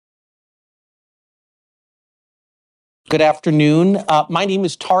Good afternoon. My name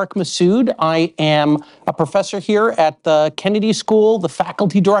is Tariq Masood. I am a professor here at the Kennedy School, the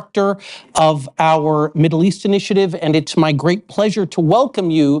faculty director of our Middle East Initiative, and it's my great pleasure to welcome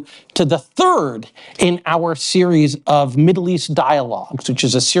you to the third in our series of Middle East Dialogues, which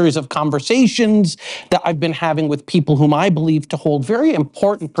is a series of conversations that I've been having with people whom I believe to hold very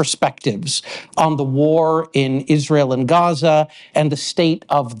important perspectives on the war in Israel and Gaza and the state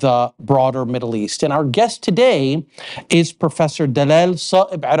of the broader Middle East. And our guest today is Professor Dalal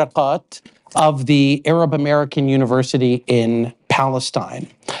Saeb Iriqat of the Arab American University in Palestine.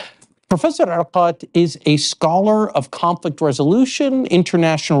 Professor Iriqat is a scholar of conflict resolution,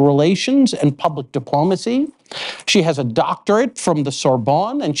 international relations, and public diplomacy. She has a doctorate from the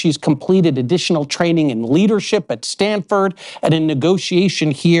Sorbonne, and she's completed additional training in leadership at Stanford and in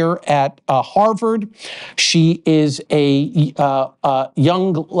negotiation here at Harvard. She is a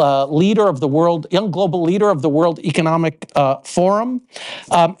young leader of the world, young global leader of the World Economic Forum,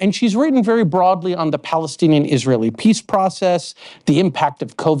 and she's written very broadly on the Palestinian-Israeli peace process, the impact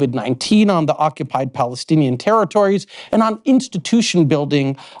of COVID-19 on the occupied Palestinian territories, and on institution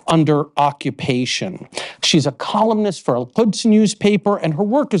building under occupation. She's a columnist for Al-Quds newspaper, and her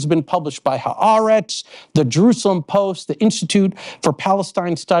work has been published by Haaretz, the Jerusalem Post, the Institute for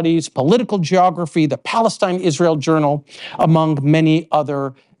Palestine Studies, Political Geography, the Palestine-Israel Journal, among many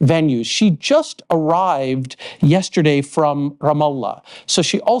other venues. She just arrived yesterday from Ramallah, so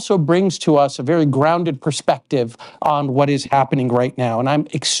she also brings to us a very grounded perspective on what is happening right now. And I'm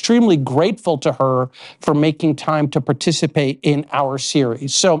extremely grateful to her for making time to participate in our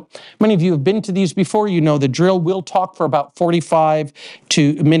series. So many of you have been to these before. You know the drill. We'll talk for about 45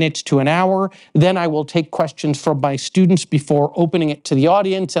 minutes to an hour. Then I will take questions from my students before opening it to the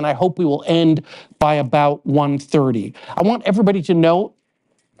audience, and I hope we will end by about 1:30. I want everybody to know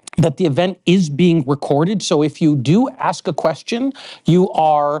that the event is being recorded. So if you do ask a question, you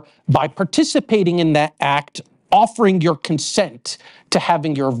are, by participating in that act, offering your consent to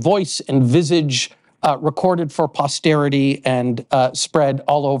having your voice and visage recorded for posterity and spread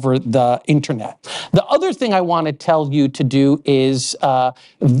all over the internet. The other thing I want to tell you to do is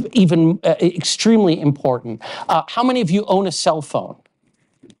extremely important. How many of you own a cell phone?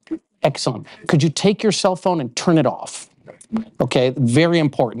 Excellent. Could you take your cell phone and turn it off? Okay, very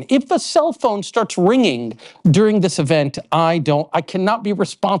important. If a cell phone starts ringing during this event, I cannot be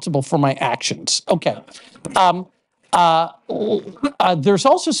responsible for my actions. Okay. There's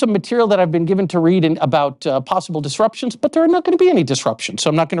also some material that I've been given to read about possible disruptions, but there are not going to be any disruptions, so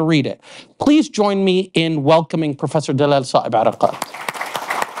I'm not going to read it. Please join me in welcoming Professor Dalal Saeb Iriqat.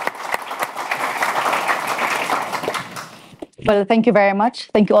 Well, thank you very much.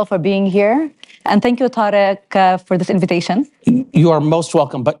 Thank you all for being here. And thank you, Tariq, for this invitation. You are most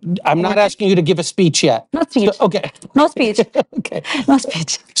welcome, but I'm not asking you to give a speech yet. No speech. So, okay. No speech. Okay. No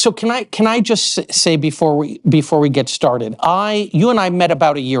speech. So can I just say before we get started, you and I met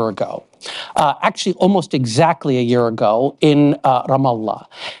about a year ago, actually almost exactly a year ago in Ramallah,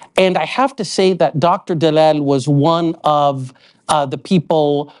 and I have to say that Dr. Dalal was one of the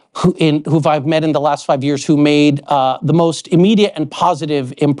people who I've met in the last 5 years who made the most immediate and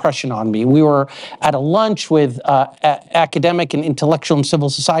positive impression on me. We were at a lunch with academic and intellectual and civil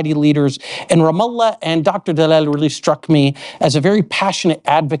society leaders in Ramallah, and Dr. Dalal really struck me as a very passionate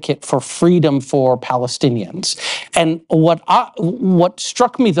advocate for freedom for Palestinians. And what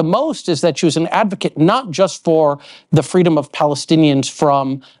struck me the most is that she was an advocate not just for the freedom of Palestinians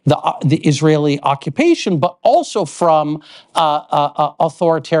from the Israeli occupation, but also from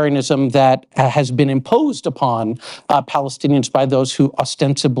authoritarianism that has been imposed upon Palestinians by those who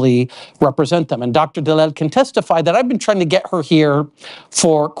ostensibly represent them. And Dr. Dalal can testify that I've been trying to get her here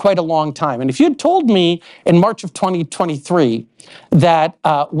for quite a long time. And if you had told me in March of 2023 that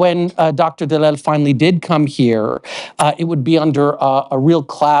when Dr. Dalal finally did come here, it would be under a real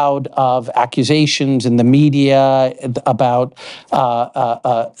cloud of accusations in the media about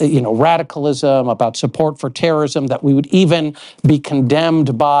radicalism, about support for terrorism, that we would even be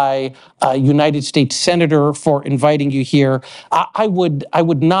condemned by a United States senator for inviting you here, I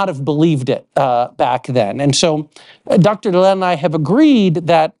would not have believed it back then. And so Dr. Dalal and I have agreed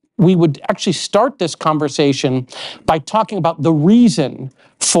that we would actually start this conversation by talking about the reason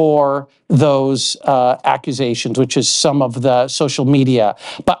for those accusations, which is some of the social media.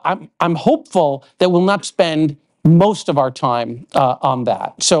 But I'm hopeful that we'll not spend most of our time on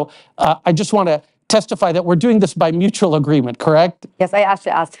that. So I just want to testify that we're doing this by mutual agreement, correct? Yes, I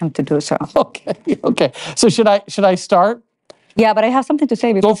actually asked him to do so. Okay. So should I start? Yeah, but I have something to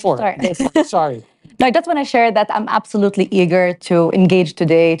say before Go for we it. start. Sorry. No, I just want to share that I'm absolutely eager to engage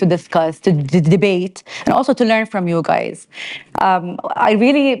today, to discuss, to debate, and also to learn from you guys. I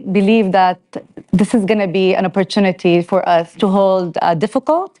really believe that this is going to be an opportunity for us to hold a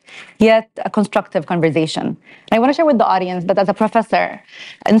difficult yet a constructive conversation. And I want to share with the audience that as a professor,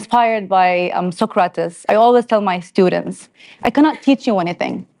 inspired by Socrates, I always tell my students, I cannot teach you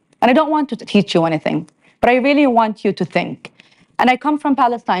anything, and I don't want to teach you anything, but I really want you to think. And I come from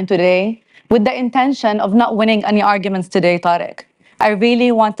Palestine today with the intention of not winning any arguments today, Tariq. I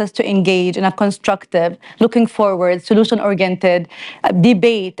really want us to engage in a constructive, looking forward, solution-oriented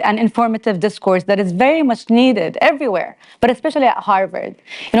debate and informative discourse that is very much needed everywhere, but especially at Harvard.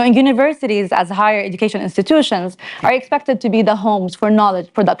 You know, in universities as higher education institutions are expected to be the homes for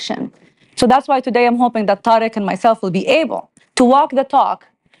knowledge production. So that's why today I'm hoping that Tariq and myself will be able to walk the talk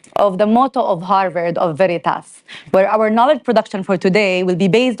of the motto of Harvard of Veritas, where our knowledge production for today will be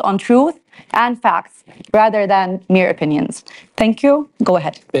based on truth and facts rather than mere opinions. Thank you. Go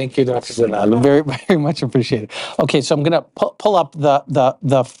ahead. Thank you, Dr. Dalal. Very, very much appreciated. Okay, so I'm going to pull up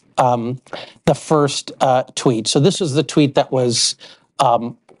the first tweet. So this was the tweet that was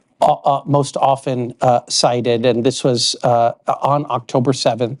most often cited, and this was on October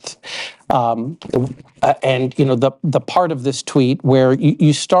 7th. And you know the part of this tweet where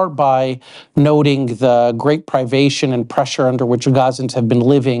you start by noting the great privation and pressure under which Gazans have been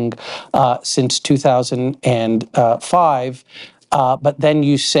living since 2005. But then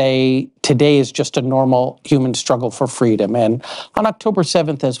you say today is just a normal human struggle for freedom. And on October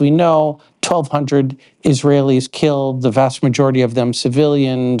 7th, as we know, 1,200 Israelis killed, the vast majority of them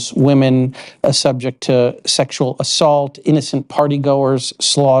civilians, women subject to sexual assault, innocent partygoers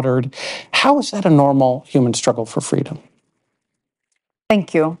slaughtered. How is that a normal human struggle for freedom?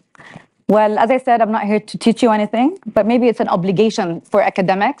 Thank you. Well, as I said, I'm not here to teach you anything, but maybe it's an obligation for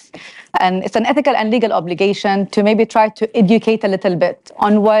academics, and it's an ethical and legal obligation to maybe try to educate a little bit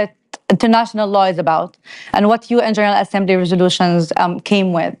on what international law is about and what UN General Assembly resolutions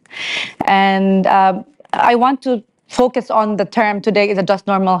came with. And I want to focus on the term today is a just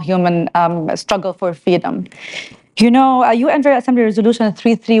normal human struggle for freedom. You know, UN General Assembly Resolution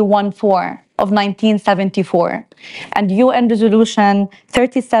 3314 of 1974 and UN Resolution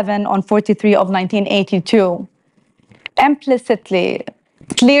 37 on 43 of 1982 implicitly,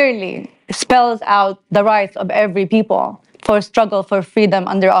 clearly spells out the rights of every people for struggle for freedom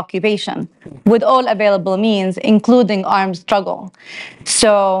under occupation with all available means, including armed struggle.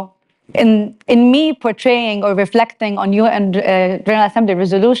 So in me portraying or reflecting on UN General Assembly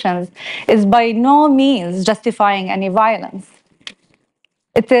resolutions is by no means justifying any violence.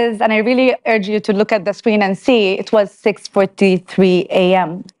 It is, and I really urge you to look at the screen and see, it was 6:43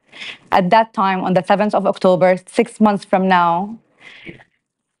 a.m. At that time, on the 7th of October, 6 months from now,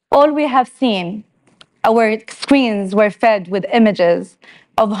 all we have seen, our screens were fed with images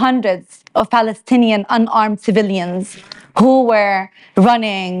of hundreds of Palestinian unarmed civilians who were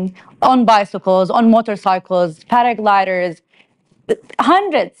running on bicycles, on motorcycles, paragliders,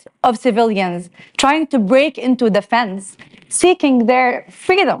 hundreds of civilians trying to break into the fence, seeking their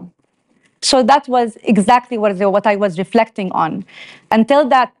freedom. So that was exactly what I was reflecting on. Until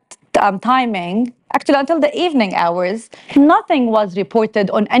that timing, actually until the evening hours, nothing was reported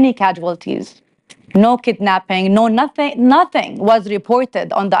on any casualties. No kidnapping, no nothing was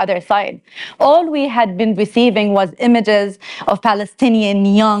reported on the other side. All we had been receiving was images of Palestinian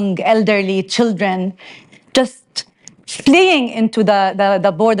young, elderly children just fleeing into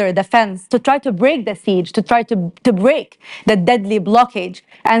the border, the fence, to try to break the siege, to try to break the deadly blockage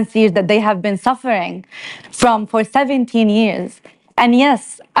and siege that they have been suffering from for 17 years. And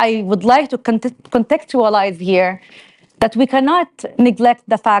yes, I would like to contextualize here that we cannot neglect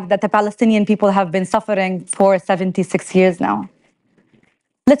the fact that the Palestinian people have been suffering for 76 years now.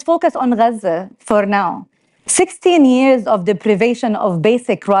 Let's focus on Gaza for now. 16 years of deprivation of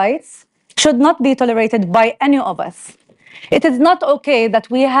basic rights should not be tolerated by any of us. It is not okay that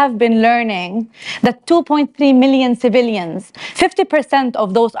we have been learning that 2.3 million civilians, 50%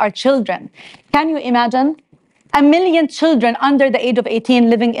 of those are children. Can you imagine? 1 million children under the age of 18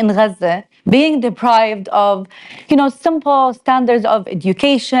 living in Gaza being deprived of, simple standards of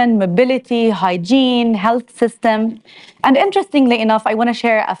education, mobility, hygiene, health system. And interestingly enough, I want to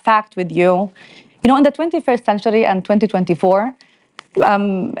share a fact with you. In the 21st century and 2024,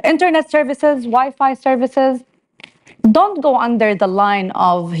 internet services, Wi-Fi services, don't go under the line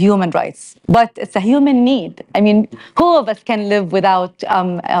of human rights, but it's a human need. I mean, who of us can live without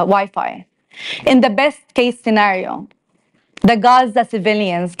Wi-Fi? In the best case scenario, the Gaza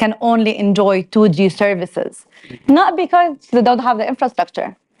civilians can only enjoy 2G services. Not because they don't have the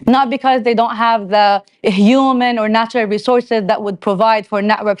infrastructure, not because they don't have the human or natural resources that would provide for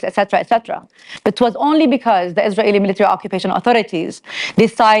networks, etc., etc. But it was only because the Israeli military occupation authorities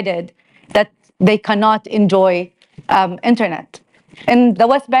decided that they cannot enjoy internet. In the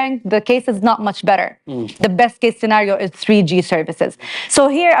West Bank, the case is not much better. The best case scenario is 3G services. So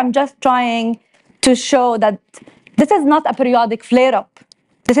here I'm just trying to show that this is not a periodic flare-up.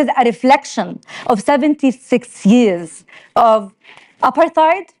 This is a reflection of 76 years of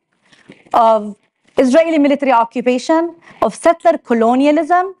apartheid, of Israeli military occupation, of settler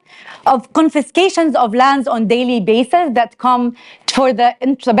colonialism, of confiscations of lands on daily basis that come for the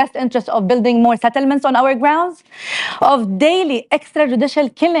best interest of building more settlements on our grounds, of daily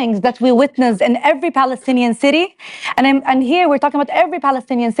extrajudicial killings that we witness in every Palestinian city. And here we're talking about every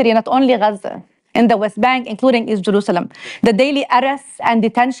Palestinian city, not only Gaza, in the West Bank, including East Jerusalem. The daily arrests and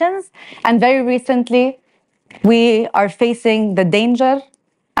detentions, and very recently, we are facing the danger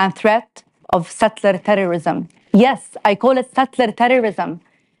and threat of settler terrorism. Yes, I call it settler terrorism.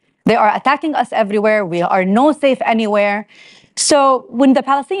 They are attacking us everywhere. We are no safe anywhere. So when the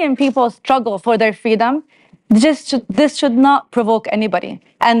Palestinian people struggle for their freedom, this should not provoke anybody.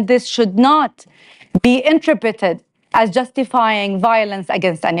 And this should not be interpreted as justifying violence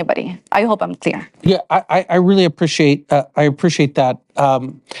against anybody. I hope I'm clear. Yeah, I really appreciate that.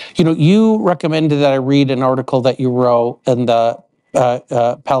 You recommended that I read an article that you wrote in the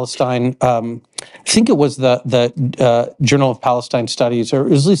Palestine. I think it was the Journal of Palestine Studies, or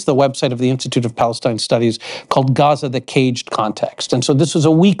at least the website of the Institute of Palestine Studies, called "Gaza: The Caged Context." And so this was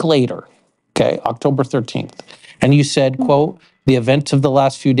a week later, okay, October 13th, and you said, "quote." The events of the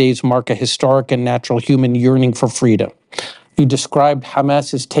last few days mark a historic and natural human yearning for freedom. You described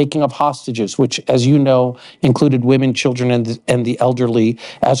Hamas's taking of hostages, which, as you know, included women, children, and the elderly,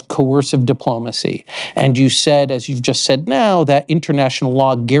 as coercive diplomacy. And you said, as you've just said now, that international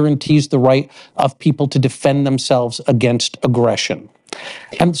law guarantees the right of people to defend themselves against aggression.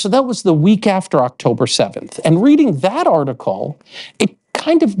 And so that was the week after October 7th. And reading that article, it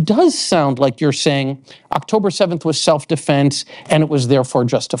kind of does sound like you're saying October 7th was self-defense and it was therefore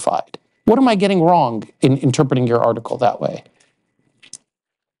justified. What am I getting wrong in interpreting your article that way?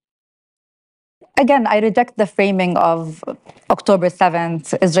 Again, I reject the framing of October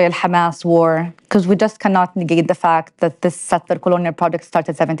 7th, Israel-Hamas war, because we just cannot negate the fact that this settler colonial project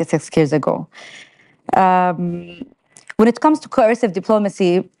started 76 years ago. When it comes to coercive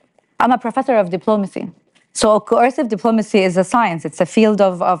diplomacy, I'm a professor of diplomacy. So coercive diplomacy is a science, it's a field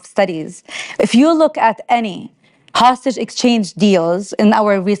of studies. If you look at any hostage exchange deals in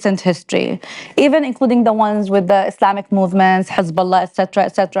our recent history, even including the ones with the Islamic movements, Hezbollah,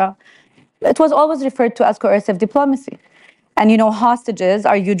 etc., it was always referred to as coercive diplomacy. And hostages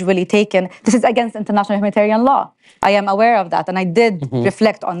are usually taken. This is against international humanitarian law. I am aware of that, and I did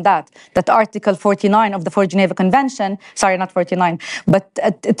reflect on that Article 49 of the Fourth Geneva Convention, sorry, not 49, but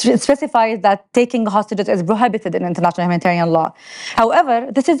it specifies that taking hostages is prohibited in international humanitarian law. However,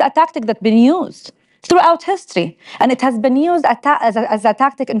 this is a tactic that's been used throughout history, and it has been used as a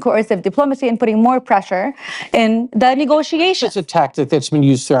tactic in coercive diplomacy and putting more pressure in the negotiations. It's a tactic that's been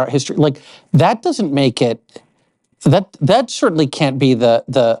used throughout history. Like, that doesn't make it... That certainly can't be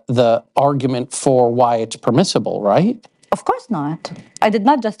the argument for why it's permissible, right? Of course not. I did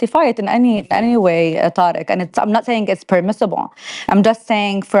not justify it in any way, Tariq, and I'm not saying it's permissible. I'm just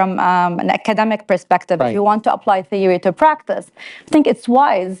saying from an academic perspective, right. If you want to apply theory to practice, I think it's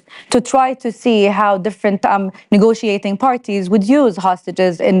wise to try to see how different negotiating parties would use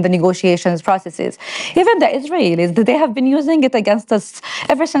hostages in the negotiations processes. Even the Israelis, they have been using it against us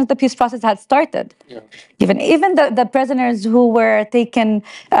ever since the peace process had started. Yeah. Even the prisoners who were taken,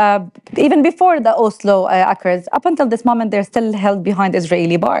 even before the Oslo Accords, up until this moment, they're still held behind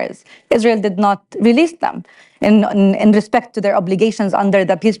Israeli bars. Israel did not release them in respect to their obligations under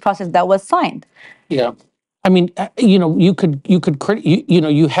the peace process that was signed. Yeah, I mean, you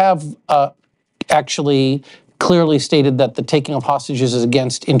have actually clearly stated that the taking of hostages is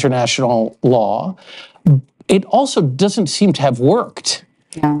against international law. It also doesn't seem to have worked.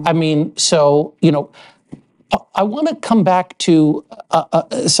 Yeah. I mean, so I want to come back to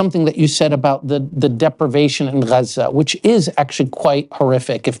something that you said about the deprivation in Gaza, which is actually quite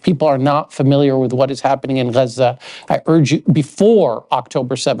horrific. If people are not familiar with what is happening in Gaza, I urge you, before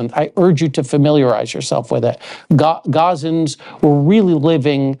October 7th, I urge you to familiarize yourself with it. Gazans were really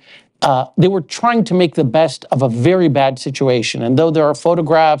living they were trying to make the best of a very bad situation. And though there are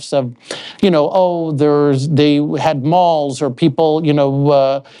photographs of, they had malls or people, there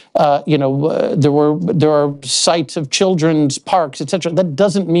are sites of children's parks, etc. That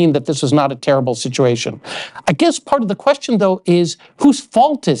doesn't mean that this was not a terrible situation. I guess part of the question, though, is whose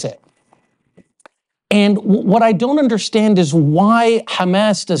fault is it? And what I don't understand is why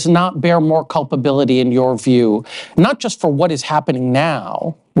Hamas does not bear more culpability in your view, not just for what is happening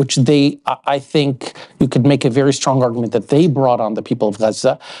now, which I think you could make a very strong argument that they brought on the people of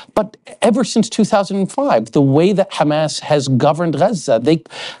Gaza, but ever since 2005, the way that Hamas has governed Gaza,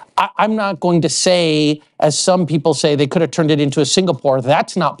 I'm not going to say, as some people say, they could have turned it into a Singapore.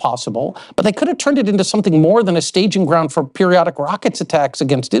 That's not possible. But they could have turned it into something more than a staging ground for periodic rockets attacks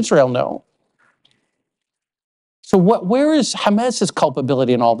against Israel, no. So where is Hamas's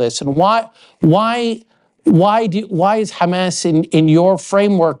culpability in all this, and why is Hamas in your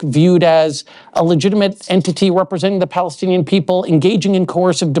framework viewed as a legitimate entity representing the Palestinian people, engaging in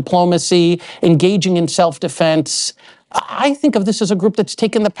coercive diplomacy, engaging in self-defense? I think of this as a group that's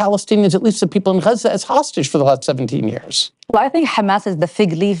taken the Palestinians, at least the people in Gaza, as hostage for the last 17 years. Well, I think Hamas is the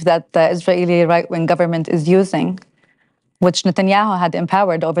fig leaf that the Israeli right-wing government is using, which Netanyahu had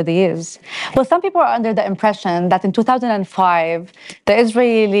empowered over the years. Well, some people are under the impression that in 2005, the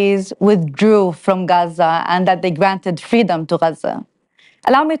Israelis withdrew from Gaza and that they granted freedom to Gaza.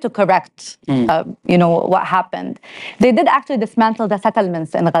 Allow me to correct, what happened. They did actually dismantle the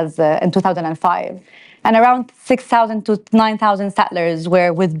settlements in Gaza in 2005, and around 6,000 to 9,000 settlers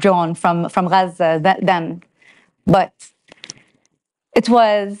were withdrawn from Gaza then. But it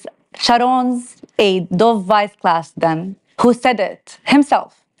was Sharon's aide, Dov Weiss-Klass then, who said it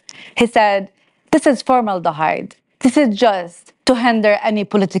himself. He said, this is formaldehyde. This is just to hinder any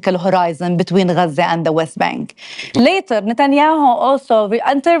political horizon between Gaza and the West Bank. Later, Netanyahu also,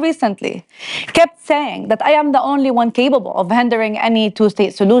 until recently, kept saying that I am the only one capable of hindering any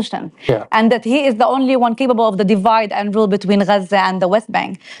two-state solution, and that he is the only one capable of the divide and rule between Gaza and the West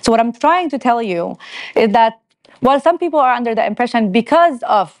Bank. So what I'm trying to tell you is that while some people are under the impression because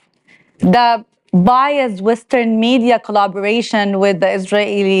of the biased Western media collaboration with the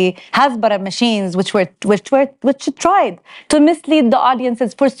Israeli hasbara machines, which tried to mislead the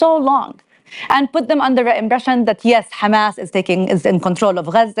audiences for so long and put them under the impression that yes, Hamas is in control of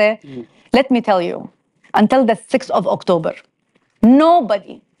Gaza. Let me tell you, until the 6th of October,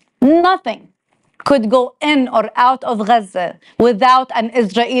 nothing could go in or out of Gaza without an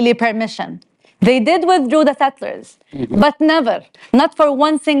Israeli permission. They did withdraw the settlers, but never, not for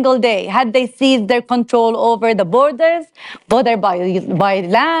one single day, had they seized their control over the borders, whether by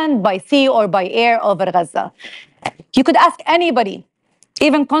land, by sea, or by air over Gaza. You could ask anybody,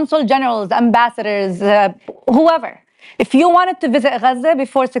 even consul generals, ambassadors, whoever. If you wanted to visit Gaza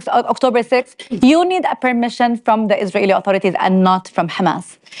before October 6th, you need a permission from the Israeli authorities and not from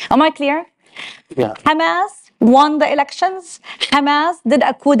Hamas. Am I clear? Yeah. Hamas won the elections. Hamas did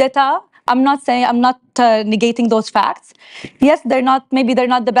a coup d'etat. I'm not negating those facts. Yes, maybe they're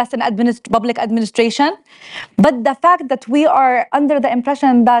not the best in public administration, but the fact that we are under the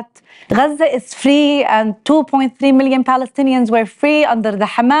impression that Gaza is free and 2.3 million Palestinians were free under the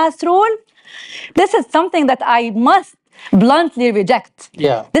Hamas rule, this is something that I must bluntly reject.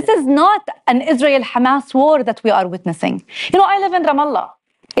 Yeah. This is not an Israel-Hamas war that we are witnessing. I live in Ramallah.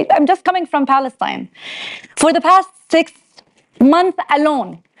 I'm just coming from Palestine. For the past 6 months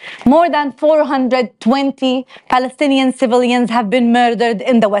alone, more than 420 Palestinian civilians have been murdered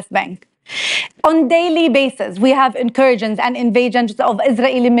in the West Bank. On daily basis, we have incursions and invasions of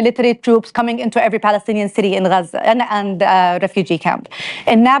Israeli military troops coming into every Palestinian city in Gaza and refugee camp.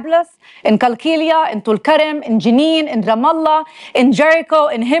 In Nablus, in Qalqilia, in Tulkarem, in Jenin, in Ramallah, in Jericho,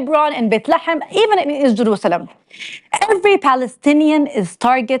 in Hebron, in Bethlehem, even in East Jerusalem. Every Palestinian is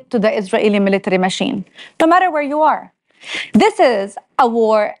target to the Israeli military machine, no matter where you are. This is a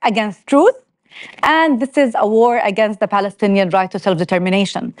war against truth, and this is a war against the Palestinian right to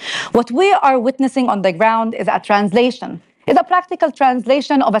self-determination. What we are witnessing on the ground is a translation. It's a practical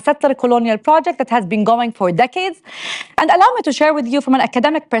translation of a settler colonial project that has been going for decades. And allow me to share with you from an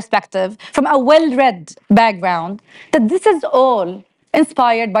academic perspective, from a well-read background, that this is all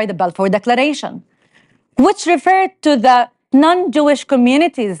inspired by the Balfour Declaration, which referred to the non-Jewish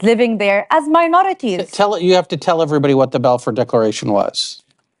communities living there as minorities. You have to tell everybody what the Balfour Declaration was.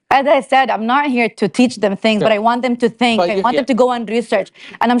 As I said, I'm not here to teach them things, but I want them to think. I want them to go and research.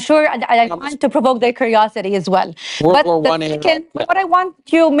 And I'm sure I want to provoke their curiosity as well. What I want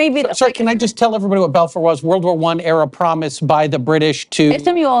you maybe... Sorry, can I just tell everybody what Balfour was? World War I era promise by the British to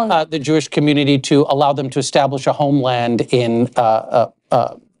the Jewish community to allow them to establish a homeland in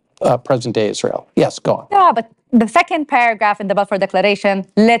present-day Israel. Yes, go on. Yeah, but the second paragraph in the Balfour Declaration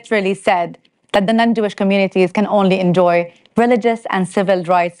literally said that the non-Jewish communities can only enjoy religious and civil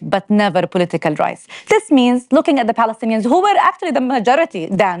rights, but never political rights. This means looking at the Palestinians, who were actually the majority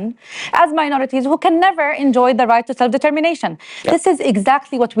then, as minorities who can never enjoy the right to self-determination. Yeah. This is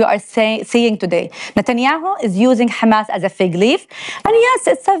exactly what we are seeing today. Netanyahu is using Hamas as a fig leaf. And yes,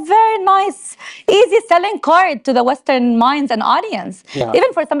 it's a very nice, easy selling card to the Western minds and audience. Yeah.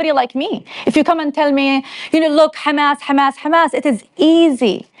 Even for somebody like me. If you come and tell me, look, Hamas, Hamas, Hamas, it is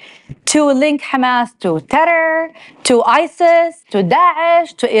easy to link Hamas to terror, to ISIS, to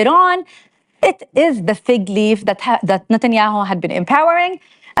Daesh, to Iran. It is the fig leaf that Netanyahu had been empowering.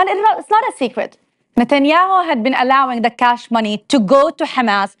 And it's not a secret. Netanyahu had been allowing the cash money to go to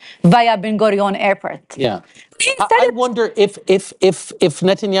Hamas via Ben Gurion Airport. Yeah. I wonder if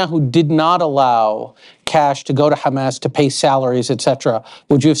Netanyahu did not allow cash to go to Hamas to pay salaries, etc.,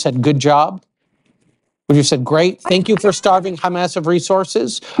 would you have said, good job? Would you have said, great, thank you for starving Hamas of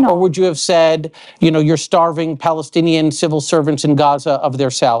resources? No. Or would you have said, you're starving Palestinian civil servants in Gaza of their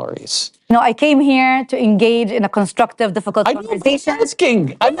salaries? No, I came here to engage in a constructive, difficult conversation.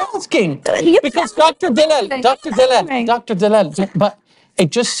 I'm asking. Because Dr. Dalal, but it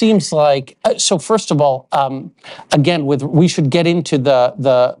just seems like, so first of all, again, we should get into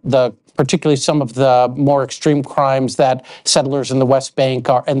the particularly some of the more extreme crimes that settlers in the West Bank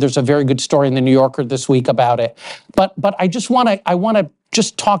are, and there's a very good story in the New Yorker this week about it. But I want to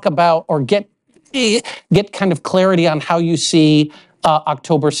just talk about or get kind of clarity on how you see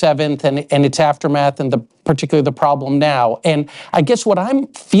October 7th and its aftermath and particularly the problem now. And I guess what I'm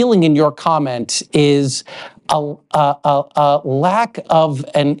feeling in your comments is a lack of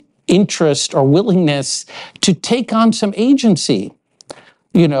an interest or willingness to take on some agency.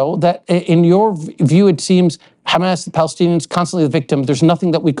 That in your view, it seems Hamas, the Palestinians, constantly the victim. There's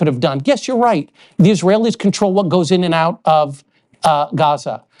nothing that we could have done. Yes, you're right. The Israelis control what goes in and out of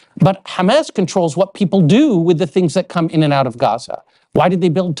Gaza. But Hamas controls what people do with the things that come in and out of Gaza. Why did they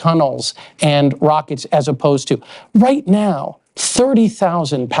build tunnels and rockets as opposed to? Right now,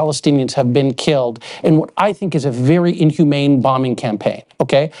 30,000 Palestinians have been killed in what I think is a very inhumane bombing campaign,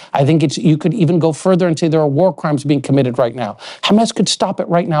 okay? I think you could even go further and say there are war crimes being committed right now. Hamas could stop it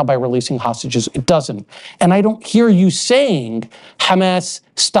right now by releasing hostages. It doesn't. And I don't hear you saying, Hamas,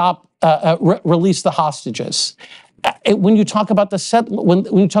 stop, release the hostages. When you talk about the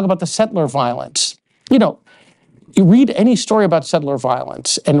settler violence, you read any story about settler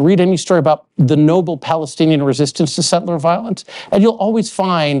violence and read any story about the noble Palestinian resistance to settler violence, and you'll always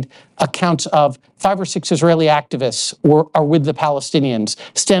find accounts of 5 or 6 Israeli activists are with the Palestinians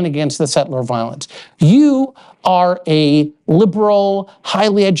standing against the settler violence. You are a liberal,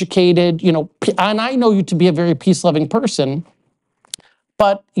 highly educated, and I know you to be a very peace-loving person,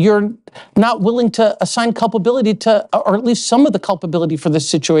 but you're not willing to assign culpability to, or at least some of the culpability for this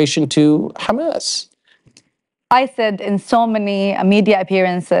situation to Hamas. I said in so many media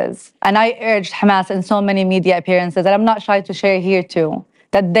appearances, and I urged Hamas in so many media appearances, and I'm not shy to share here too,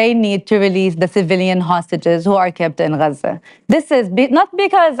 that they need to release the civilian hostages who are kept in Gaza. This is not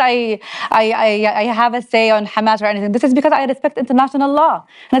because I have a say on Hamas or anything. This is because I respect international law.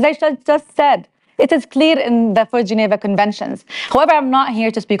 And as I just said, it is clear in the 4 Geneva Conventions. However, I'm not here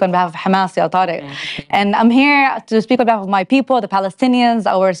to speak on behalf of Hamas, Ya Tariq. And I'm here to speak on behalf of my people, the Palestinians,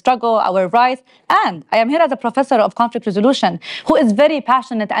 our struggle, our rights. And I am here as a professor of conflict resolution who is very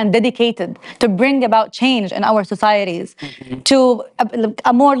passionate and dedicated to bring about change in our societies, to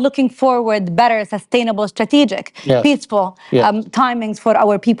a more looking forward, better, sustainable, strategic, peaceful timings for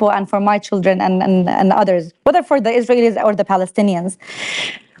our people and for my children and others, whether for the Israelis or the Palestinians.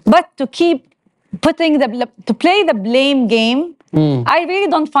 But to keep to play the blame game, I really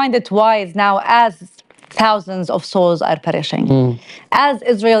don't find it wise now as thousands of souls are perishing, as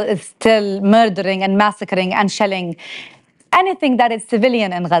Israel is still murdering and massacring and shelling anything that is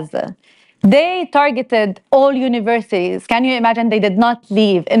civilian in Gaza. They targeted all universities. Can you imagine? They did not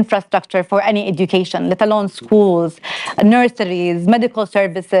leave infrastructure for any education, let alone schools, nurseries, medical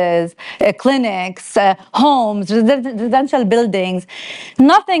services, clinics, homes, residential buildings.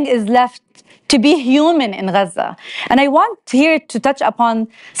 Nothing is left to be human in Gaza. And I want here to touch upon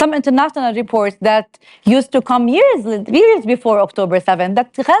some international reports that used to come years before October 7th,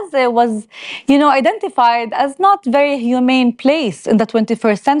 that Gaza was, identified as not very humane place in the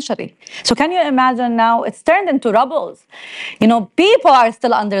 21st century. So can you imagine now it's turned into rubble? People are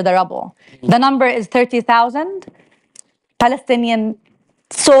still under the rubble. The number is 30,000 Palestinian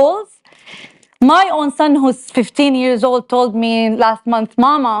souls. My own son, who's 15 years old, told me last month,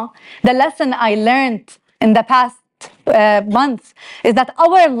 Mama, the lesson I learned in the past months is that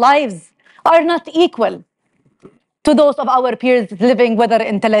our lives are not equal to those of our peers living whether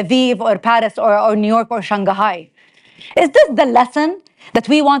in Tel Aviv or Paris or New York or Shanghai. Is this the lesson that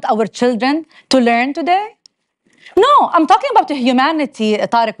we want our children to learn today? No, I'm talking about humanity,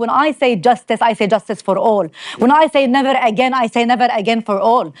 Tariq. When I say justice for all. When I say never again, I say never again for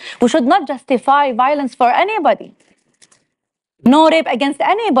all. We should not justify violence for anybody. No rape against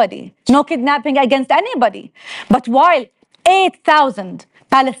anybody. No kidnapping against anybody. But while 8,000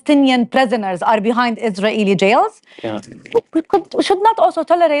 Palestinian prisoners are behind Israeli jails, we should not also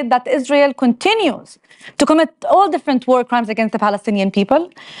tolerate that Israel continues to commit all different war crimes against the Palestinian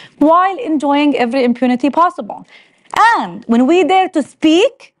people while enjoying every impunity possible. And when we dare to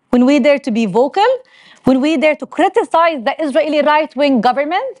speak, when we dare to be vocal, when we dare to criticize the Israeli right-wing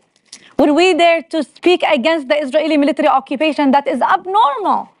government, when we dare to speak against the Israeli military occupation that is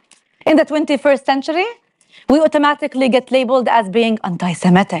abnormal in the 21st century, we automatically get labeled as being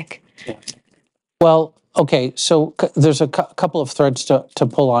anti-Semitic. Yeah. Well, okay, so there's a couple of threads to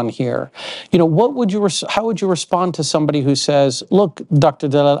pull on here. You know, how would you respond to somebody who says, look, Dr.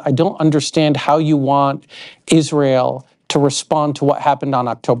 Dalal, I don't understand how you want Israel to respond to what happened on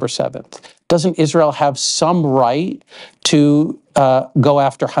October 7th. Doesn't Israel have some right to go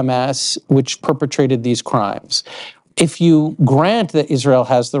after Hamas, which perpetrated these crimes? If you grant that Israel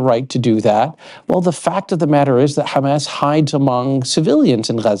has the right to do that, well, the fact of the matter is that Hamas hides among civilians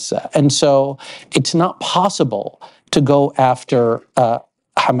in Gaza. And so it's not possible to go after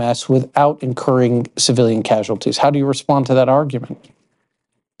Hamas without incurring civilian casualties. How do you respond to that argument?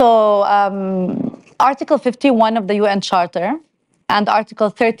 So Article 51 of the UN Charter and Article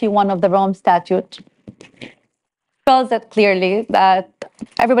 31 of the Rome Statute spells it clearly that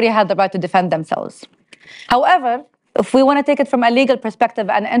everybody had the right to defend themselves. However, if we want to take it from a legal perspective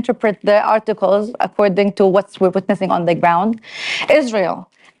and interpret the articles according to what we're witnessing on the ground, Israel,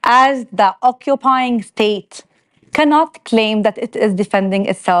 as the occupying state, cannot claim that it is defending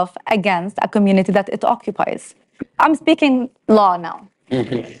itself against a community that it occupies. I'm speaking law now.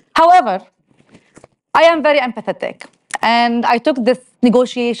 However, I am very empathetic. And I took this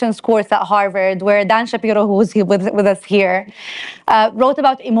negotiations course at Harvard where Dan Shapiro, who's with us here, wrote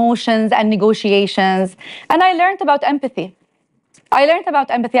about emotions and negotiations. And I learned about empathy.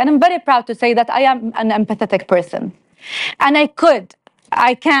 And I'm very proud to say that I am an empathetic person. And I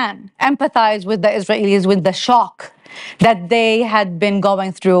can empathize with the Israelis with the shock that they had been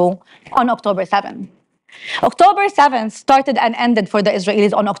going through on October 7th. October 7th started and ended for the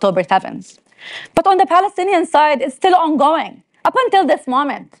Israelis on October 7th. But on the Palestinian side, it's still ongoing up until this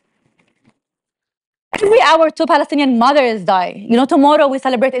moment. Every hour, 2 Palestinian mothers die. You know, tomorrow we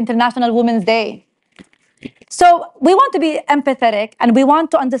celebrate International Women's Day. So we want to be empathetic and we want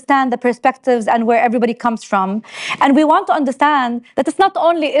to understand the perspectives and where everybody comes from. And we want to understand that it's not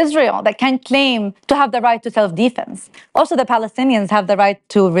only Israel that can claim to have the right to self-defense. Also, the Palestinians have the right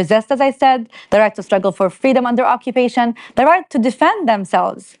to resist, as I said, the right to struggle for freedom under occupation, the right to defend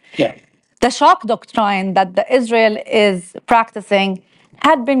themselves. Yeah. The shock doctrine that Israel is practicing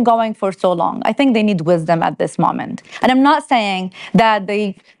had been going for so long. I think they need wisdom at this moment. And I'm not saying that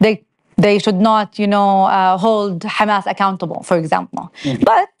they should not, hold Hamas accountable, for example.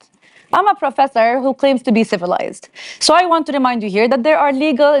 But I'm a professor who claims to be civilized. So I want to remind you here that there are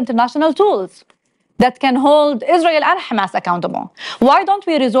legal international tools that can hold Israel and Hamas accountable. Why don't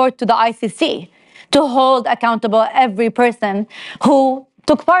we resort to the ICC to hold accountable every person who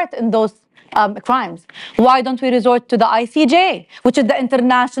took part in those crimes? Why don't we resort to the ICJ, which is the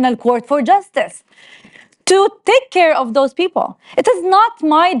International Court for Justice, to take care of those people? It is not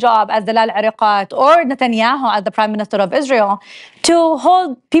my job as Dalal Iriqat or Netanyahu as the Prime Minister of Israel to hold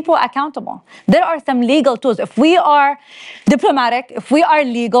people accountable. There are some legal tools. If we are diplomatic, if we are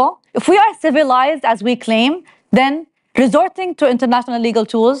legal, if we are civilized as we claim, then resorting to international legal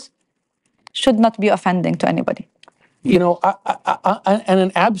tools should not be offending to anybody. You know, at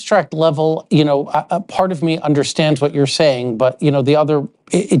an abstract level, a part of me understands what you're saying, but, the other,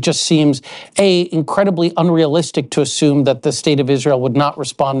 it just seems, incredibly unrealistic to assume that the state of Israel would not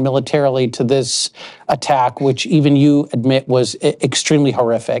respond militarily to this attack, which even you admit was extremely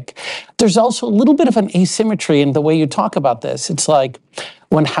horrific. There's also a little bit of an asymmetry in the way you talk about this. It's like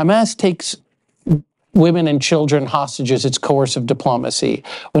when Hamas takes women and children hostages, it's coercive diplomacy.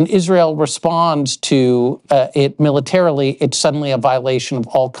 When Israel responds to it militarily, it's suddenly a violation of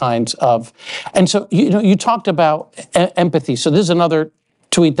all kinds of. And so, you talked about empathy. So this is another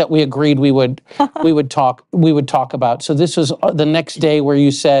tweet that we agreed we would talk about. So this was the next day where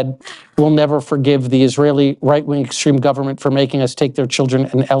you said, "We'll never forgive the Israeli right-wing extreme government for making us take their children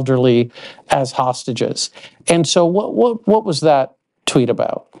and elderly as hostages." And so what was that tweet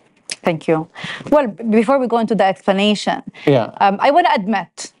about? Thank you. Well, before we go into the explanation, Yeah. I want to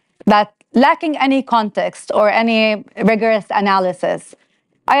admit that lacking any context or any rigorous analysis,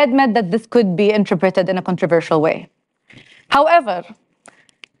 I admit that this could be interpreted in a controversial way. However,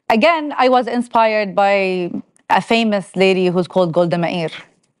 again, I was inspired by a famous lady who's called Golda Meir.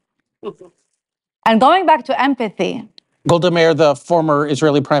 And going back to empathy. Golda Meir, the former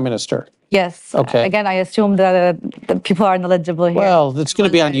Israeli prime minister. Yes. Okay. Again, I assume that the people are knowledgeable here. Well, it's going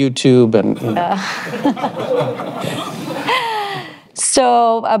to be on YouTube and. So,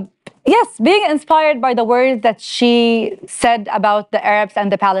 yes, being inspired by the words that she said about the Arabs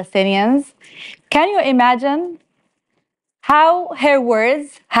and the Palestinians, can you imagine how her words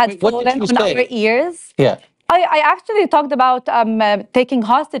had fallen on our ears? Yeah. I actually talked about taking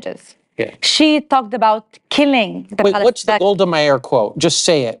hostages. Yeah. She talked about killing the Palestinians. What's the Golda Meir quote? Just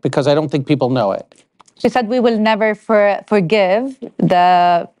say it, because I don't think people know it. She said, "We will never forgive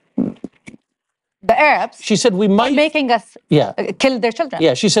the Arabs." She said, "We might..." making us kill their children.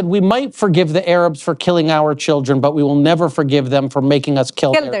 Yeah, she said, "We might forgive the Arabs for killing our children, but we will never forgive them for making us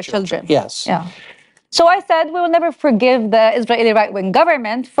kill their children." Yes. Yeah. So I said, we will never forgive the Israeli right-wing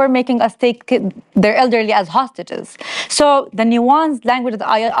government for making us take their elderly as hostages. So the nuanced language that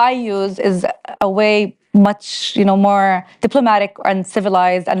I use is a way much more diplomatic and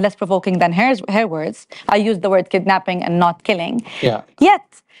civilized and less provoking than her words. I use the word kidnapping and not killing. Yeah. Yet,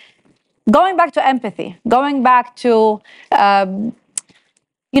 going back to empathy, going back to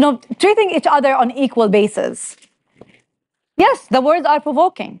treating each other on equal basis. Yes, the words are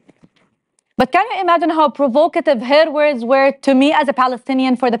provoking. But can you imagine how provocative her words were to me as a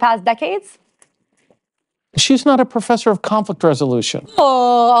Palestinian for the past decades? She's not a professor of conflict resolution.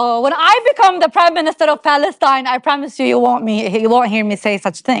 Oh, when I become the prime minister of Palestine, I promise you, you won't hear me say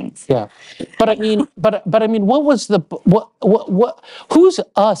such things. Yeah, but I mean, what was what? Who's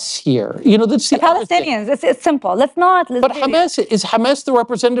us here? That's the Palestinians. It's simple. Let's not. But is Hamas the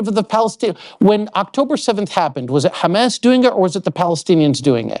representative of the Palestinians? When October 7th happened, was it Hamas doing it or was it the Palestinians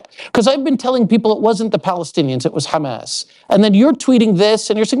doing it? Because I've been telling people it wasn't the Palestinians, it was Hamas, and then you're tweeting this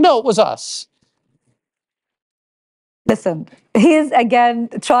and you're saying no, it was us. Listen, he's again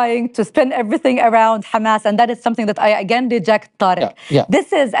trying to spin everything around Hamas, and that is something that I again reject, Tariq. Yeah.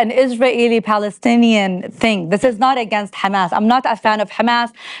 This is an Israeli-Palestinian thing. This is not against Hamas. I'm not a fan of Hamas.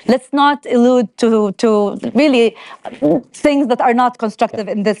 Let's not allude to really things that are not constructive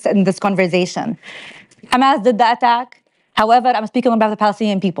in this conversation. Hamas did the attack. However, I'm speaking about the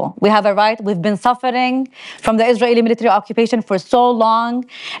Palestinian people. We have a right. We've been suffering from the Israeli military occupation for so long,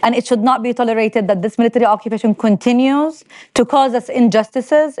 and it should not be tolerated that this military occupation continues to cause us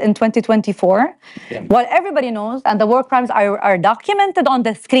injustices in 2024. Yeah. While everybody knows, and the war crimes are documented on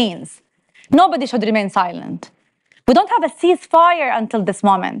the screens, nobody should remain silent. We don't have a ceasefire until this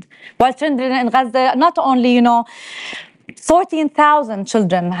moment. While children in Gaza, not only, 14,000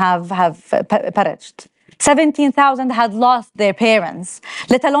 children have perished. 17,000 had lost their parents,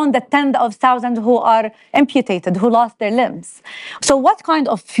 let alone the tens of thousands who are amputated, who lost their limbs. So what kind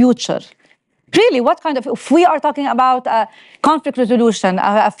of future? Really, if we are talking about conflict resolution,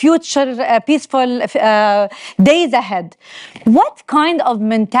 a future, peaceful days ahead, what kind of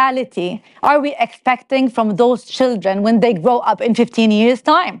mentality are we expecting from those children when they grow up in 15 years'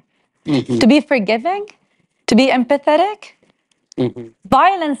 time? Mm-hmm. To be forgiving? To be empathetic? Mm-hmm.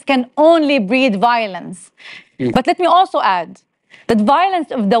 Violence can only breed violence. Mm-hmm. But let me also add that violence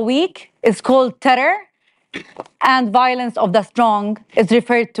of the weak is called terror, and violence of the strong is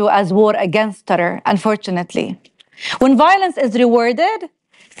referred to as war against terror, unfortunately. When violence is rewarded,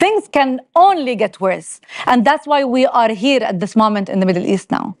 things can only get worse. And that's why we are here at this moment in the Middle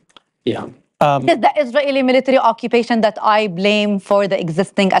East now. Yeah. It is the Israeli military occupation that I blame for the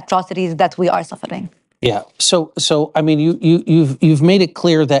existing atrocities that we are suffering. Yeah. So I mean, you've made it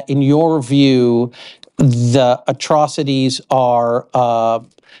clear that in your view, the atrocities are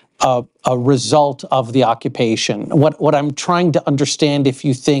a result of the occupation. What I'm trying to understand, if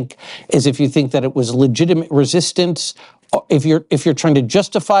you think that it was legitimate resistance, or if you're trying to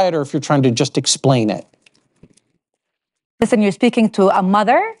justify it, or if you're trying to just explain it. Listen, you're speaking to a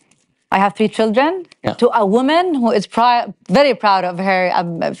mother. I have 3 children, to a woman who is very proud of her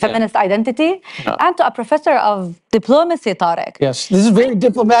feminist identity, and to a professor of diplomacy, Tariq. Yes, this is a very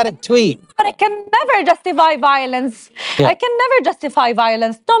diplomatic tweet. But I can never justify violence. Yeah. I can never justify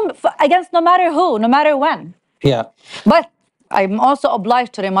violence against no matter who, no matter when. Yeah. But I'm also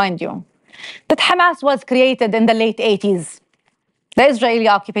obliged to remind you that Hamas was created in the late 80s. The Israeli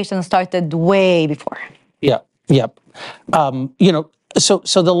occupation started way before. Yeah, yeah.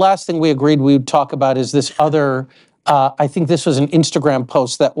 So the last thing we agreed we would talk about is this other, I think this was an Instagram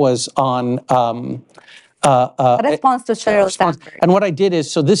post that was on... a response to Sheryl Sandberg. And what I did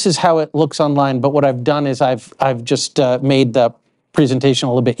is, so this is how it looks online, but what I've done is I've just made the presentation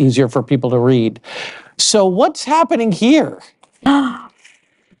a little bit easier for people to read. So what's happening here?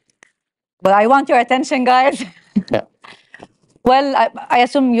 Well, I want your attention, guys. Yeah. Well, I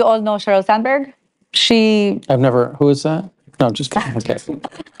assume you all know Sheryl Sandberg. I've never, who is that? No, just kidding. Okay.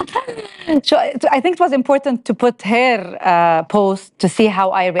 So I think it was important to put her post to see how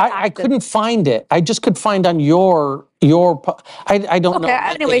I reacted. I couldn't find it. I just could find on your I don't know. Okay,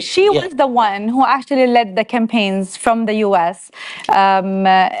 anyway, she was the one who actually led the campaigns from the US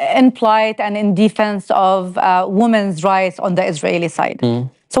in plight and in defense of women's rights on the Israeli side.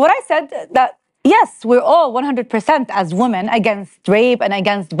 So what I said that, yes, we're all 100% as women against rape and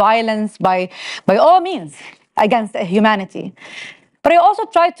against violence by all means against humanity. But I also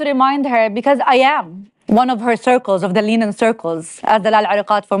tried to remind her, because I am one of her circles, of the Lenin circles, as Dalal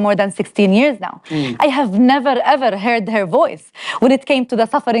Iriqat for more than 16 years now. I have never, ever heard her voice when it came to the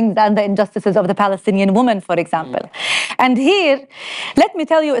sufferings and the injustices of the Palestinian woman, for example. And here, let me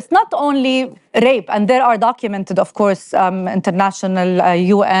tell you, it's not only rape, and there are documented, of course, international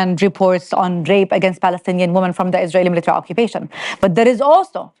UN reports on rape against Palestinian women from the Israeli military occupation. But there is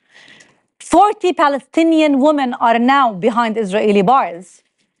also 40 Palestinian women are now behind Israeli bars.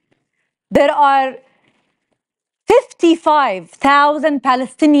 There are 55,000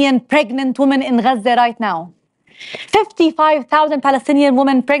 Palestinian pregnant women in Gaza right now. 55,000 Palestinian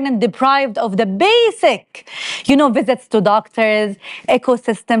women pregnant, deprived of the basic, visits to doctors,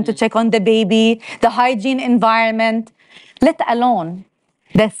 ecosystem to check on the baby, the hygiene environment, let alone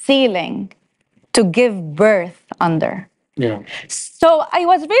the ceiling to give birth under. Yeah. So I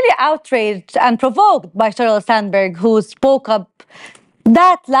was really outraged and provoked by Sheryl Sandberg, who spoke up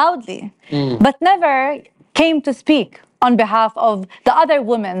that loudly, but never came to speak on behalf of the other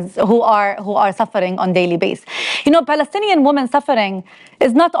women who are suffering on daily basis. Palestinian women suffering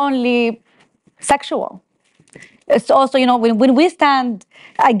is not only sexual. It's also, when we stand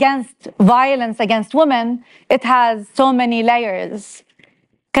against violence against women, it has so many layers.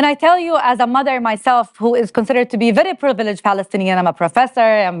 Can I tell you, as a mother myself, who is considered to be a very privileged Palestinian, I'm a professor,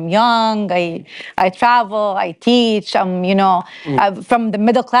 I'm young, I travel, I teach, I'm, from the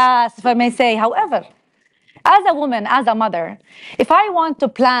middle class, if I may say. However, as a woman, as a mother, if I want to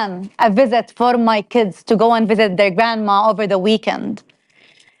plan a visit for my kids to go and visit their grandma over the weekend,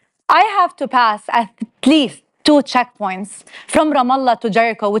 I have to pass at least 2 checkpoints from Ramallah to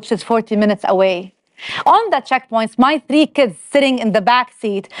Jericho, which is 40 minutes away. On the checkpoints, my 3 kids sitting in the back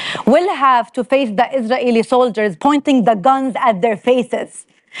seat will have to face the Israeli soldiers pointing the guns at their faces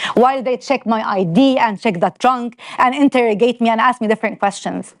while they check my ID and check the trunk and interrogate me and ask me different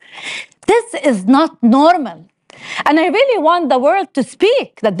questions. This is not normal. And I really want the world to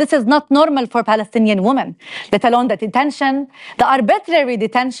speak that this is not normal for Palestinian women, let alone the detention, the arbitrary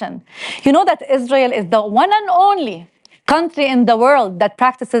detention. You know that Israel is the one and only country in the world that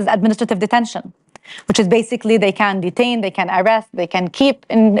practices administrative detention, which is basically they can detain, they can arrest, they can keep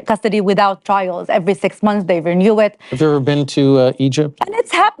in custody without trials. Every 6 months, they renew it. Have you ever been to Egypt? And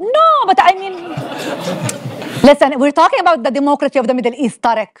it's no, but I mean, listen, we're talking about the democracy of the Middle East,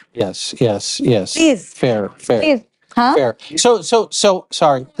 Tariq. Yes. Please. Fair. Please. Huh? Fair. So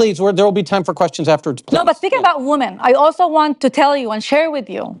sorry. Please, there will be time for questions afterwards. Please. No, but speaking about women, I also want to tell you and share with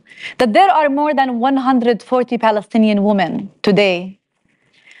you that there are more than 140 Palestinian women today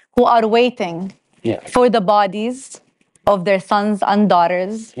who are waiting for the bodies of their sons and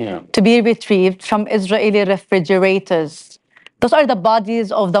daughters to be retrieved from Israeli refrigerators. Those are the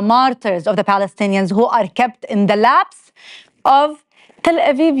bodies of the martyrs of the Palestinians who are kept in the laps of Tel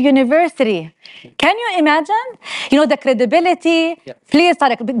Aviv University. Can you imagine? The credibility. Please,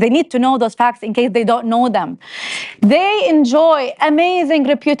 Tariq, they need to know those facts in case they don't know them. They enjoy amazing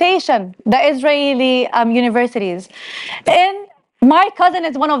reputation, the Israeli universities. My cousin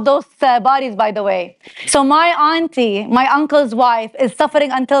is one of those bodies, by the way. So my auntie, my uncle's wife, is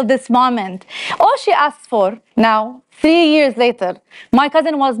suffering until this moment. All she asks for now, 3 years later, my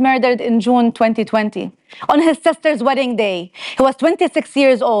cousin was murdered in June 2020 on his sister's wedding day. He was 26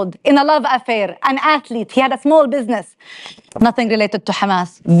 years old, in a love affair, an athlete. He had a small business, nothing related to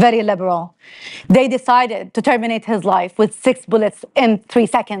Hamas, very liberal. They decided to terminate his life with 6 bullets in 3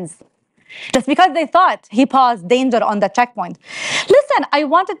 seconds. Just because they thought he posed danger on the checkpoint. Listen, I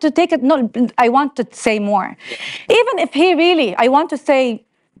wanted to take it, no, I want to say more. Even if he really, I want to say,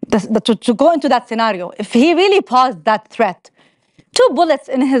 to go into that scenario, if he really posed that threat, 2 bullets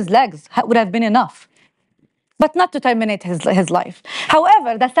in his legs would have been enough, but not to terminate his life.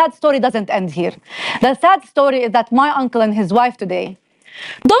 However, the sad story doesn't end here. The sad story is that my uncle and his wife today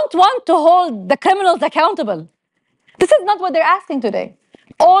don't want to hold the criminals accountable. This is not what they're asking today.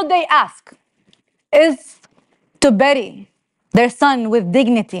 All they ask is to bury their son with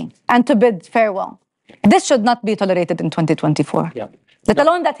dignity and to bid farewell. This should not be tolerated in 2024. Yeah. Let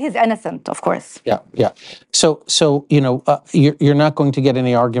alone that he's innocent, of course. Yeah, yeah. So you're not going to get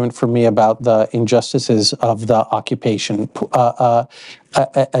any argument from me about the injustices of the occupation.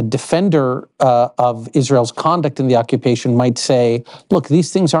 A defender of Israel's conduct in the occupation might say, look,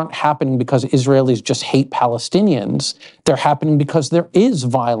 these things aren't happening because Israelis just hate Palestinians. They're happening because there is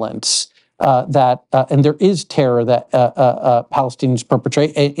violence and there is terror that Palestinians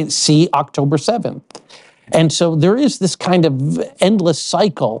perpetrate. See October 7th. And so there is this kind of endless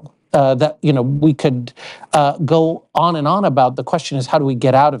cycle that, we could go on and on about. The question is, how do we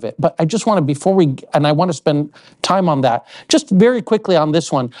get out of it? But I just want to, and I want to spend time on that, just very quickly on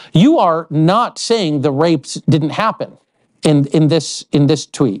this one. You are not saying the rapes didn't happen in this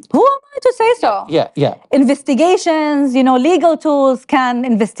tweet. Who am I to say so? Yeah. Investigations, legal tools can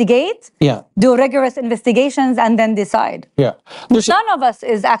investigate, do rigorous investigations, and then decide. Yeah. None of us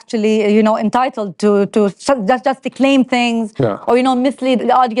is actually, entitled to just to claim things or, mislead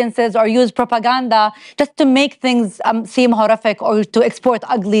the audiences or use propaganda just to make things seem horrific or to export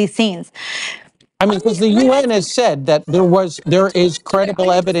ugly scenes. I mean, because the UN has said that there is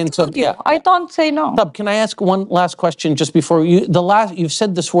credible evidence of. Yeah, I don't say no. Saeb, can I ask one last question just before you've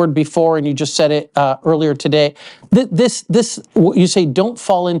said this word before and you just said it earlier today. This you say don't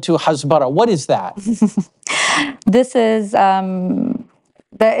fall into hasbara. What is that? This is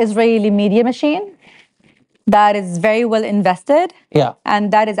the Israeli media machine that is very well invested,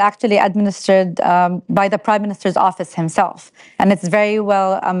 and that is actually administered by the Prime Minister's office himself. And it's very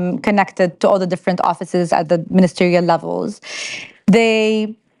well connected to all the different offices at the ministerial levels.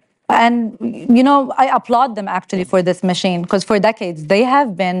 I applaud them actually for this machine, because for decades they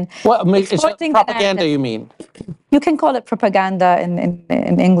have been exporting propaganda, you mean? You can call it propaganda in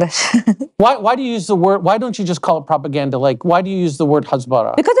English. Why do you use the word? Why don't you just call it propaganda? Like, why do you use the word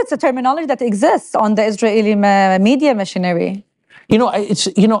hasbara? Because it's a terminology that exists on the Israeli media machinery.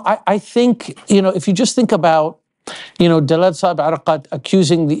 I think, if you just think about, Dalal, Saeb, Iriqat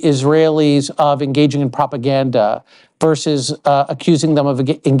accusing the Israelis of engaging in propaganda versus accusing them of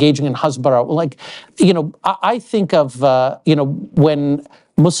engaging in hasbara. Like, I think of, when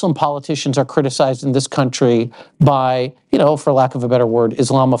Muslim politicians are criticized in this country by, for lack of a better word,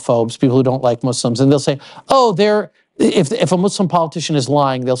 Islamophobes, people who don't like Muslims, and they'll say, oh, if a Muslim politician is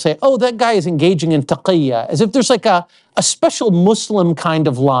lying, they'll say, oh, that guy is engaging in taqiyya, as if there's like a special Muslim kind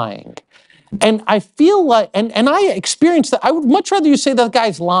of lying. And I feel like, and I experienced that. I would much rather you say that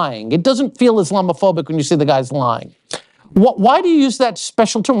guy's lying. It doesn't feel Islamophobic when you say the guy's lying. Why do you use that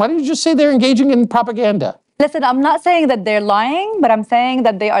special term? Why don't you just say they're engaging in propaganda? Listen, I'm not saying that they're lying, but I'm saying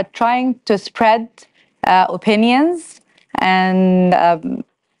that they are trying to spread opinions and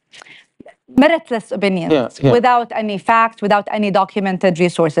meritless opinions without any facts, without any documented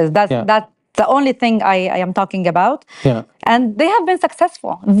resources. That's the only thing I am talking about. And they have been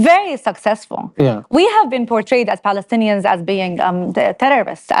successful, very successful. We have been portrayed as Palestinians as being the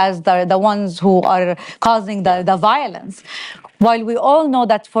terrorists, as the ones who are causing the violence. While we all know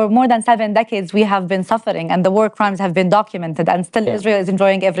that for more than 7 decades we have been suffering and the war crimes have been documented, and still Israel is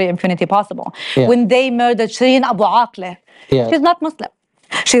enjoying every impunity possible. When they murdered Shireen Abu Akleh, she's not Muslim.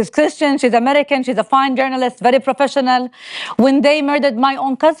 She's Christian, she's American, she's a fine journalist, very professional. When they murdered my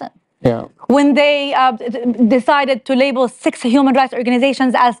own cousin, when they decided to label 6 human rights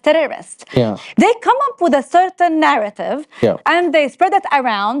organizations as terrorists, they come up with a certain narrative and they spread it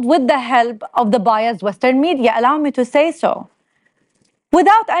around with the help of the biased Western media, allow me to say so,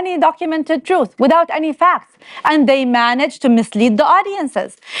 without any documented truth, without any facts. And they manage to mislead the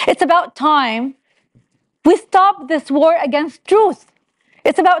audiences. It's about time we stop this war against truth.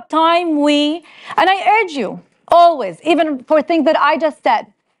 It's about time and I urge you always, even for things that I just said,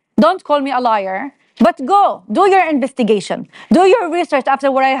 don't call me a liar, but go, do your investigation, do your research after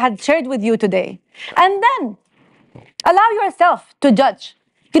what I had shared with you today, and then allow yourself to judge.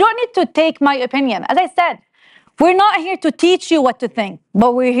 You don't need to take my opinion. As I said, we're not here to teach you what to think,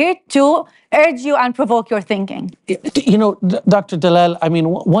 but we're here to urge you and provoke your thinking. Dr. Dalal, I mean,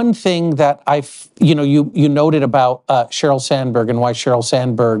 one thing that you noted about Sheryl Sandberg and why Sheryl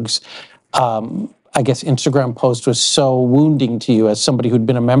Sandberg's I guess, Instagram post was so wounding to you as somebody who'd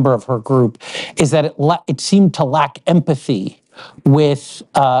been a member of her group, is that it seemed to lack empathy with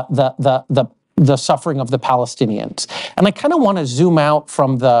the suffering of the Palestinians. And I kind of want to zoom out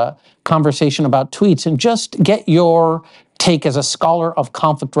from the conversation about tweets and just get your take as a scholar of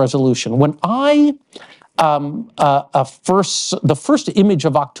conflict resolution. When I the first image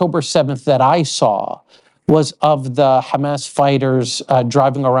of October 7th that I saw was of the Hamas fighters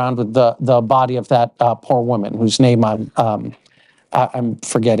driving around with the body of that poor woman whose name I'm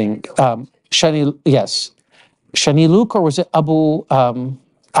forgetting. Shani Luke, or was it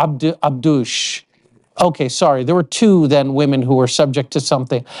Abdush? Okay, sorry. There were two then women who were subject to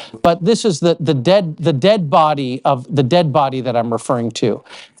something, but this is the dead body that I'm referring to,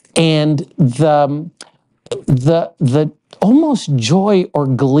 and the almost joy or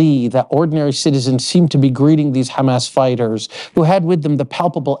glee that ordinary citizens seem to be greeting these Hamas fighters who had with them the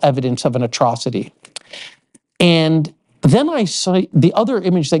palpable evidence of an atrocity. And then I saw the other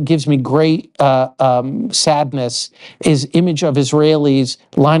image that gives me great sadness is image of Israelis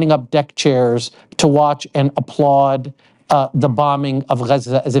lining up deck chairs to watch and applaud the bombing of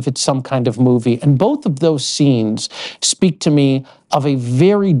Gaza as if it's some kind of movie. And both of those scenes speak to me of a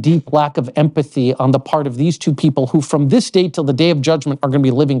very deep lack of empathy on the part of these two people who from this day till the day of judgment are going to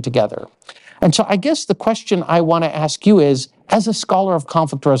be living together. And so I guess the question I want to ask you is, as a scholar of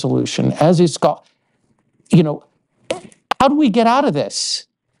conflict resolution, as a scholar, how do we get out of this?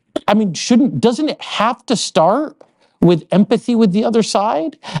 I mean, doesn't it have to start with empathy with the other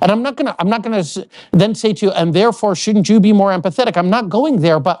side? And I'm not gonna then say to you, and therefore shouldn't you be more empathetic? I'm not going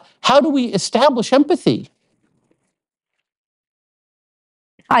there, but how do we establish empathy?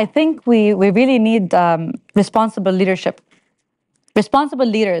 I think we really need responsible leadership, responsible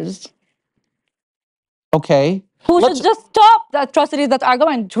leaders. Okay. Who should just stop the atrocities that are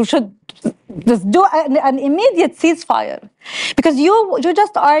going, who should just do an immediate ceasefire. Because you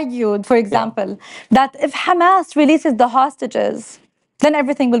just argued, for example, that if Hamas releases the hostages, then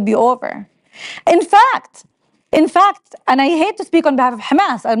everything will be over. In fact, and I hate to speak on behalf of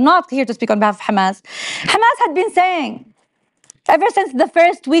Hamas, I'm not here to speak on behalf of Hamas, Hamas had been saying, ever since the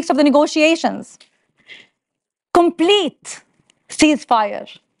first weeks of the negotiations, complete ceasefire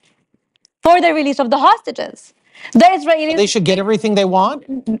for the release of the hostages. The Israelis, they should get everything they want?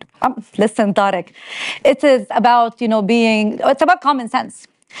 Listen, Tariq, it is about, it's about common sense.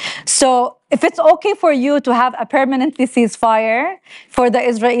 So if it's okay for you to have a permanently ceasefire for the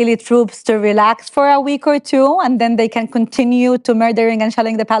Israeli troops to relax for a week or two, and then they can continue to murdering and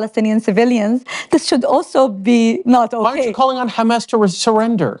shelling the Palestinian civilians, this should also be not okay. Why aren't you calling on Hamas to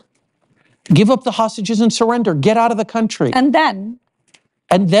surrender? Give up the hostages and surrender. Get out of the country.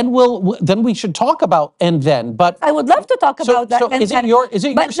 And then we should talk about but I would love to talk about that. So is it your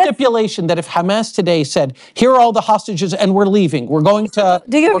stipulation that if Hamas today said, here are all the hostages and we're leaving, we're going to...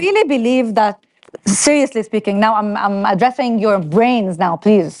 Do you really believe that, seriously speaking, now I'm addressing your brains now,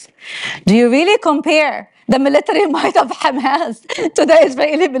 please. Do you really compare the military might of Hamas to the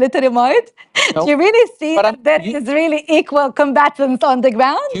Israeli military might? No. Do you really see that there is really equal combatants on the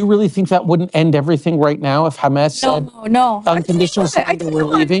ground? Do you really think that wouldn't end everything right now if Hamas said unconditional surrender, we're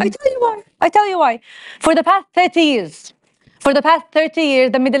leaving? I tell you why. For the past 30 years,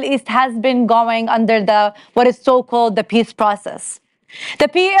 the Middle East has been going under what is so-called the peace process. The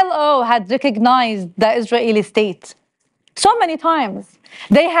PLO had recognized the Israeli state so many times.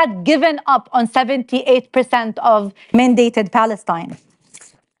 They had given up on 78% of mandated Palestine.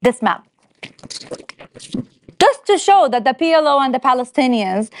 This map. Just to show that the PLO and the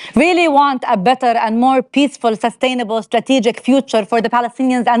Palestinians really want a better and more peaceful, sustainable, strategic future for the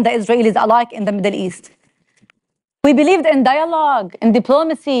Palestinians and the Israelis alike in the Middle East. We believed in dialogue, in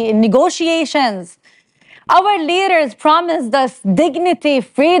diplomacy, in negotiations. Our leaders promised us dignity,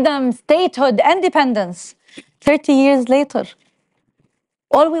 freedom, statehood, independence. 30 years later,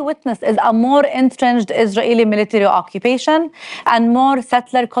 all we witness is a more entrenched Israeli military occupation and more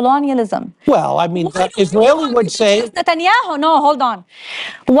settler colonialism. Well, I mean, the Israeli would say... Netanyahu, no, hold on.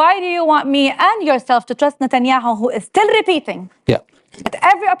 Why do you want me and yourself to trust Netanyahu, who is still repeating at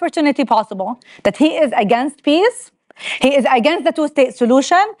every opportunity possible that he is against peace, he is against the two-state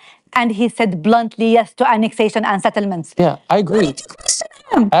solution, and he said bluntly yes to annexation and settlements? Yeah, I agree.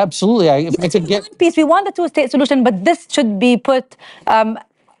 Absolutely. If I could get peace, we want the two-state solution, but this should be put on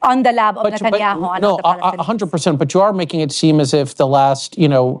the lap of Netanyahu. No, 100%. But you are making it seem as if the last,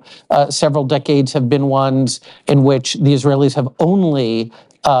 several decades have been ones in which the Israelis have only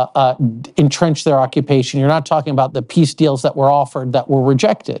entrenched their occupation. You're not talking about the peace deals that were offered that were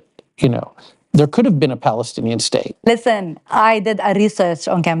rejected. there could have been a Palestinian state. Listen, I did a research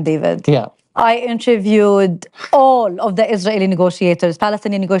on Camp David. Yeah. I interviewed all of the Israeli negotiators,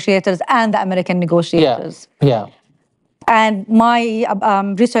 Palestinian negotiators, and the American negotiators. Yeah. And my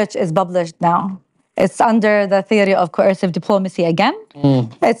research is published now. It's under the theory of coercive diplomacy again.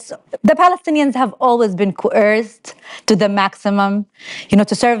 It's the Palestinians have always been coerced to the maximum,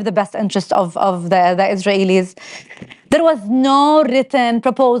 to serve the best interest of the Israelis. There was no written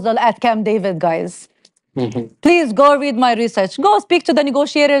proposal at Camp David, guys. Please go read my research. Go speak to the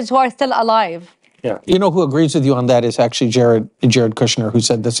negotiators who are still alive. Yeah. You know who agrees with you on that is actually Jared Kushner, who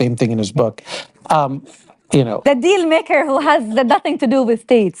said the same thing in his book. The deal maker who has nothing to do with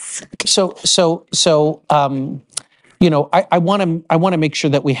states. I want to make sure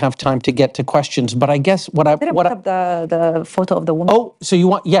that we have time to get to questions, but I guess Did I put up the photo of the woman? Oh, so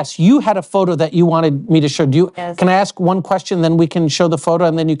you had a photo that you wanted me to show. Yes. Can I ask one question, then we can show the photo,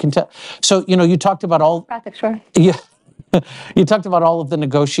 and then you can tell. So, you talked about all. Sure. Yeah. You talked about all of the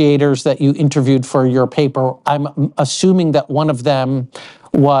negotiators that you interviewed for your paper. I'm assuming that one of them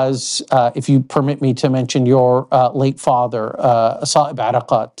was, if you permit me to mention, your late father, Saeb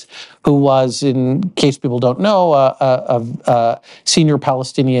Iriqat, who was, in case people don't know, a senior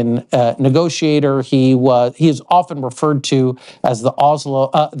Palestinian negotiator. He is often referred to as the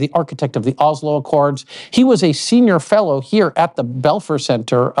architect of the Oslo Accords. He was a senior fellow here at the Belfer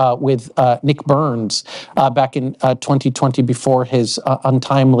Center with Nick Burns back in 2020 before his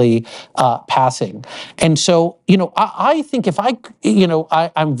untimely passing. And so, I think if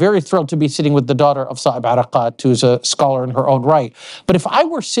I'm very thrilled to be sitting with the daughter of Saeb Iriqat, who's a scholar in her own right. But if I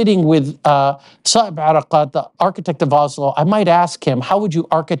were sitting with Saeb Iriqat, the architect of Oslo, I might ask him, how would you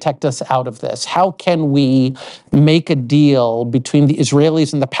architect us out of this? How can we make a deal between the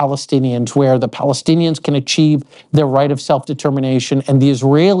Israelis and the Palestinians where the Palestinians can achieve their right of self-determination and the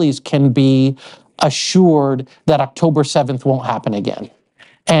Israelis can be assured that October 7th won't happen again?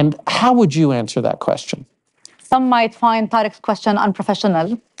 And how would you answer that question? Some might find Tariq's question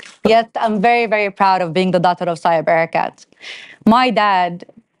unprofessional, yet I'm very, very proud of being the daughter of Saeb Iriqat. My dad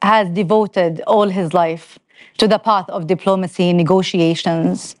has devoted all his life to the path of diplomacy,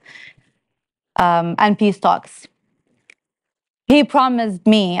 negotiations, and peace talks. He promised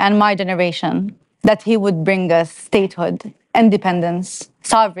me and my generation that he would bring us statehood, independence,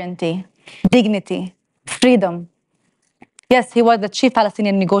 sovereignty, dignity, freedom. Yes, he was the chief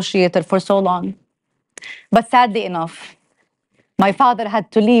Palestinian negotiator for so long. But sadly enough, my father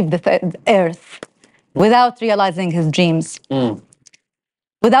had to leave the earth without realizing his dreams,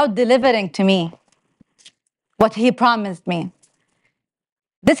 without delivering to me what he promised me.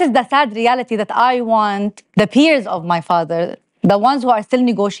 This is the sad reality that I want the peers of my father, the ones who are still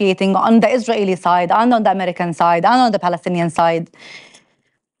negotiating on the Israeli side, and on the American side, and on the Palestinian side,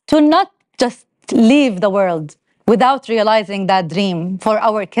 to not just leave the world without realizing that dream for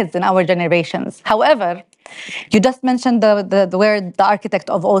our kids and our generations. However, you just mentioned the word the architect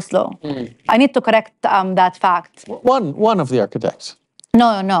of Oslo. I need to correct that fact. One of the architects.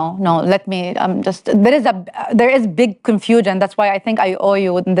 No. Let me there is big confusion. That's why I think I owe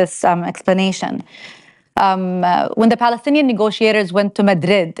you this explanation. When the Palestinian negotiators went to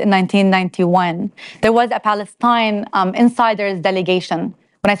Madrid in 1991, there was a Palestine insiders delegation.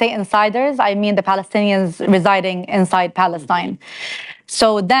 When I say insiders, I mean the Palestinians residing inside Palestine.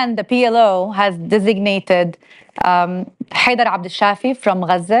 So then the PLO has designated Haidar Abd al-Shafi from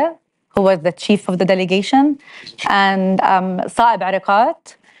Gaza, who was the chief of the delegation, and Saeb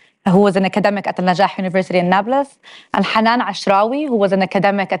Iriqat, who was an academic at Al-Najah University in Nablus, and Hanan Ashrawi, who was an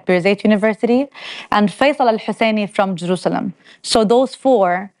academic at Birzeit University, and Faisal al-Husseini from Jerusalem. So those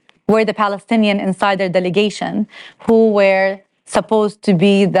four were the Palestinian insider delegation who were supposed to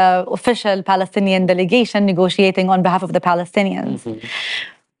be the official Palestinian delegation negotiating on behalf of the Palestinians.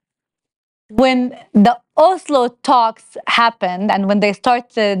 When the Oslo talks happened and when they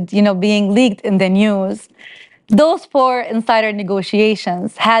started, being leaked in the news, those four insider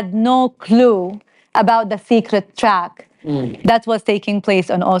negotiations had no clue about the secret track that was taking place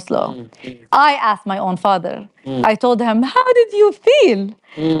in Oslo. I asked my own father. I told him, how did you feel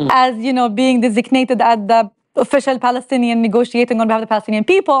as, being designated as the official Palestinian negotiating on behalf of the Palestinian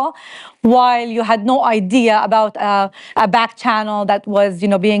people, while you had no idea about a back channel that was,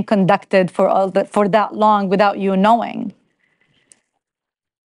 being conducted for that long without you knowing?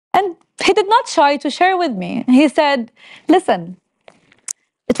 And he did not shy to share with me. He said, listen,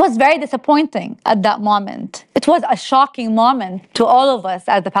 it was very disappointing at that moment. It was a shocking moment to all of us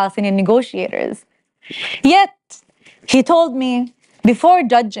as the Palestinian negotiators. Yet, he told me, before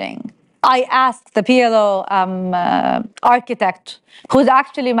judging, I asked the PLO architect, who's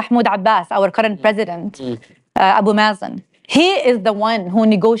actually Mahmoud Abbas, our current president, Abu Mazen. He is the one who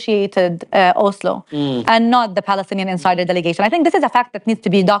negotiated Oslo and not the Palestinian insider delegation. I think this is a fact that needs to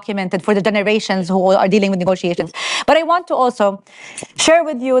be documented for the generations who are dealing with negotiations. But I want to also share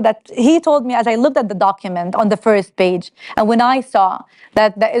with you that he told me, as I looked at the document on the first page, and when I saw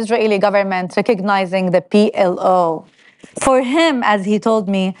that the Israeli government recognizing the PLO, for him, as he told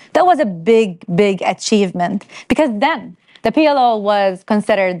me, that was a big, big achievement, because then the PLO was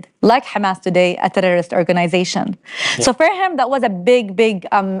considered, like Hamas today, a terrorist organization. Yeah. So for him, that was a big, big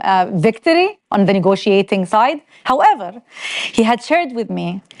victory on the negotiating side. However, he had shared with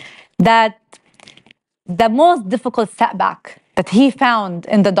me that the most difficult setback that he found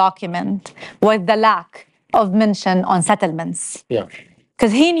in the document was the lack of mention on settlements. Yeah.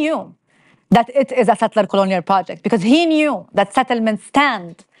 Because he knew that it is a settler colonial project, because he knew that settlements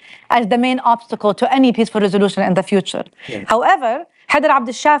stand as the main obstacle to any peaceful resolution in the future. Yeah. However, Haider Abd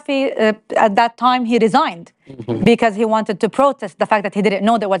al-Shafi, at that time, he resigned because he wanted to protest the fact that he didn't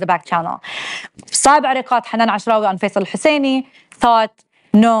know there was a back channel. Saeb, Iriqat, Hanan Ashrawi, and Faisal Husseini thought,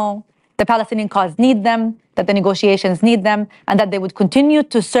 no, the Palestinian cause need them, that the negotiations need them, and that they would continue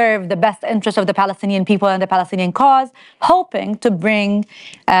to serve the best interests of the Palestinian people and the Palestinian cause, hoping to bring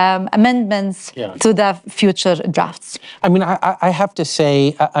amendments to the future drafts. I mean, I have to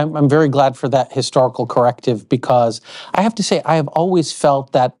say, I'm very glad for that historical corrective, because I have to say, I have always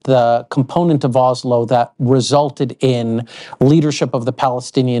felt that the component of Oslo that resulted in leadership of the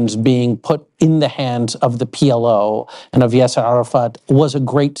Palestinians being put in the hands of the PLO and of Yasser Arafat was a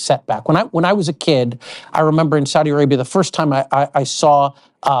great setback. When I was a kid, I remember in Saudi Arabia, the first time I saw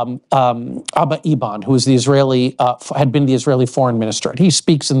Abba Eban, who was the Israeli, had been the Israeli foreign minister. And he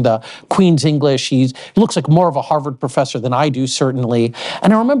speaks in the Queen's English. He looks like more of a Harvard professor than I do, certainly.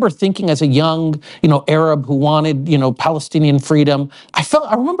 And I remember thinking, as a young, Arab who wanted, Palestinian freedom,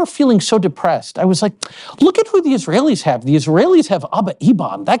 I remember feeling so depressed. I was like, look at who the Israelis have. The Israelis have Abba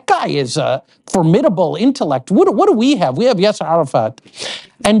Eban. That guy is a formidable intellect. What do we have? We have Yasser Arafat.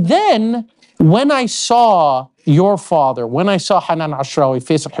 And then when I saw your father, when I saw Hanan Ashrawi,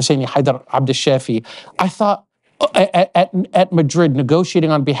 Faisal Husseini, Haider Abd al-Shafi, I thought, at Madrid,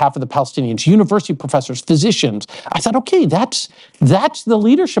 negotiating on behalf of the Palestinians, university professors, physicians, I thought, okay, that's the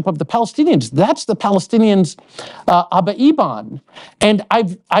leadership of the Palestinians. That's the Palestinians, Abba Eban. And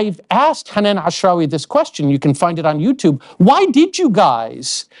I've asked Hanan Ashrawi this question. You can find it on YouTube. Why did you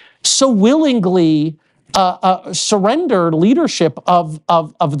guys so willingly surrender leadership of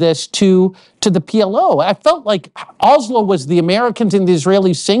this to the PLO? I felt like Oslo was the Americans and the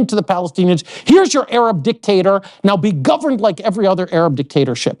Israelis saying to the Palestinians, here's your Arab dictator, now be governed like every other Arab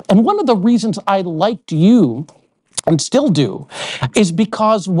dictatorship. And one of the reasons I liked you, and still do, is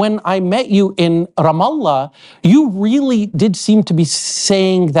because when I met you in Ramallah, you really did seem to be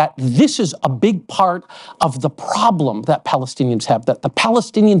saying that this is a big part of the problem that Palestinians have, that the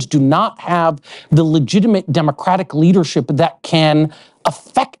Palestinians do not have the legitimate democratic leadership that can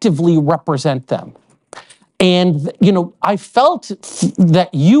effectively represent them. And, I felt that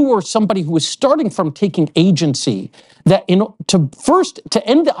you were somebody who was starting from taking agency, that to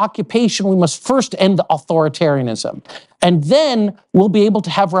end the occupation, we must first end the authoritarianism. And then we'll be able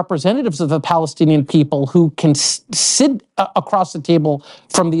to have representatives of the Palestinian people who can sit across the table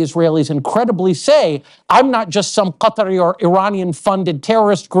from the Israelis and credibly say, I'm not just some Qatari or Iranian-funded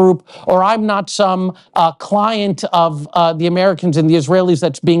terrorist group, or I'm not some client of the Americans and the Israelis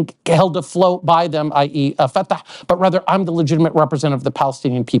that's being held afloat by them, i.e. Fatah, but rather I'm the legitimate representative of the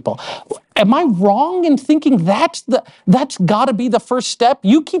Palestinian people. Am I wrong in thinking that's got to be the first step?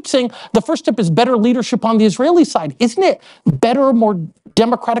 You keep saying the first step is better leadership on the Israeli side. Isn't it better, more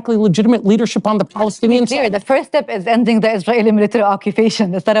democratically legitimate leadership on the Palestinian side? The first step is ending the Israeli military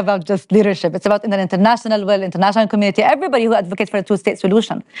occupation. It's not about just leadership. It's about an international will, international community. Everybody who advocates for a two-state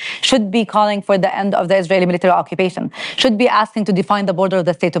solution should be calling for the end of the Israeli military occupation, should be asking to define the border of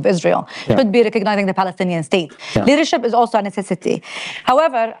the state of Israel, should be recognizing the Palestinian state. Leadership is also a necessity.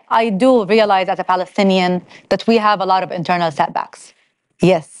 However, I do realize as a Palestinian that we have a lot of internal setbacks.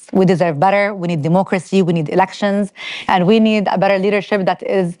 Yes, we deserve better. We need democracy. We need elections. And we need a better leadership that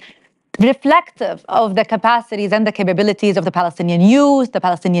is reflective of the capacities and the capabilities of the Palestinian youth, the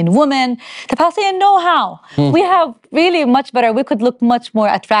Palestinian women, the Palestinian know-how. We have really much better. We could look much more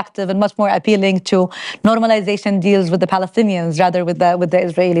attractive and much more appealing to normalization deals with the Palestinians rather with the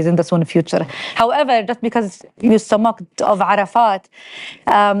Israelis in the soon future. However, just because you so mocked of Arafat,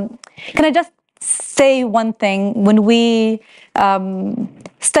 can I just say one thing? When we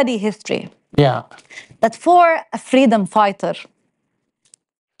study history, that for a freedom fighter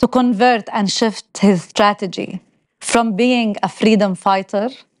to convert and shift his strategy from being a freedom fighter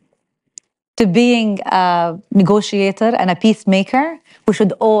to being a negotiator and a peacemaker, we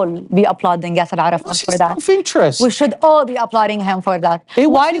should all be applauding Yasser Arafat for that. Self-interest. We should all be applauding him for that.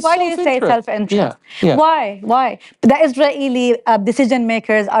 Why do you say self-interest? Yeah. Why? The Israeli decision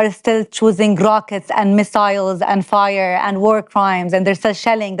makers are still choosing rockets and missiles and fire and war crimes, and they're still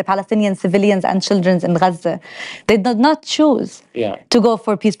shelling the Palestinian civilians and children in Gaza. They did not choose to go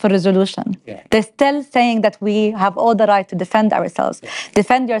for peaceful resolution. They're still saying that we have all the right to defend ourselves.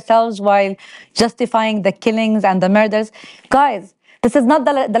 Defend yourselves while justifying the killings and the murders. Guys, this is not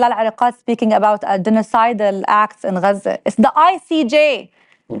Dalal Iriqat speaking about genocidal acts in Gaza. It's the ICJ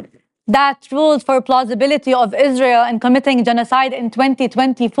that ruled for plausibility of Israel in committing genocide in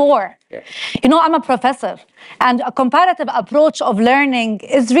 2024. You know, I'm a professor, and a comparative approach of learning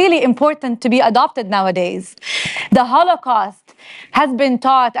is really important to be adopted nowadays. The Holocaust has been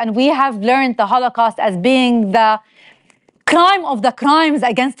taught, and we have learned the Holocaust as being the crime of the crimes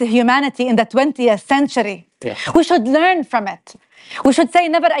against humanity in the 20th century. We should learn from it. We should say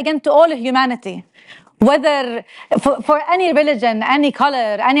never again to all humanity, whether for any religion, any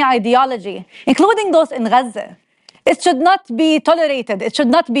color, any ideology, including those in Gaza. It should not be tolerated. It should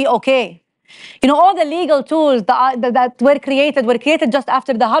not be okay. You know, all the legal tools that were created just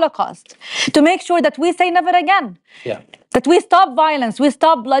after the Holocaust to make sure that we say never again, that we stop violence, we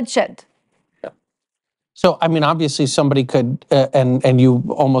stop bloodshed. So, I mean, obviously somebody could, and you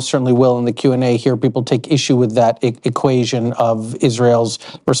almost certainly will in the Q&A hear people take issue with that equation of Israel's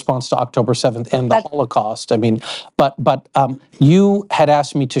response to October 7th and the Holocaust. I mean, but you had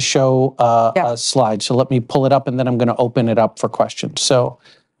asked me to show a slide, so let me pull it up and then I'm going to open it up for questions. So,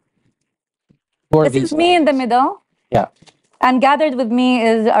 this is me in the middle. Yeah. And gathered with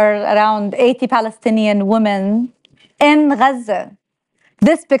me are around 80 Palestinian women in Gaza.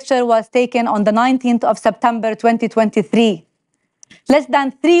 This picture was taken on the 19th of September 2023, less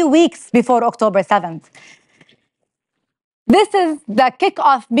than 3 weeks before October 7th. This is the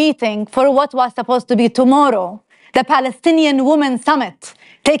kickoff meeting for what was supposed to be tomorrow, the Palestinian Women's Summit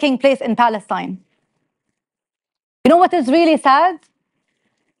taking place in Palestine. You know what is really sad?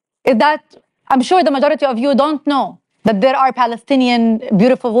 Is that I'm sure the majority of you don't know that there are Palestinian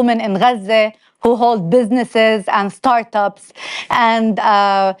beautiful women in Gaza who hold businesses and startups and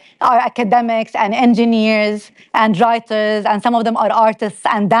are academics and engineers and writers, and some of them are artists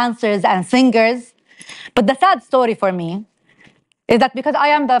and dancers and singers. But the sad story for me is that because I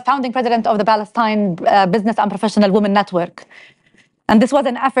am the founding president of the Palestine Business and Professional Women Network, and this was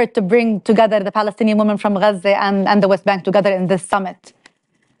an effort to bring together the Palestinian women from Gaza and the West Bank together in this summit.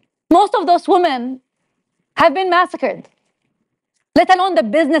 Most of those women have been massacred, let alone the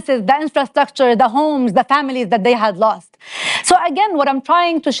businesses, the infrastructure, the homes, the families that they had lost. So again, what I'm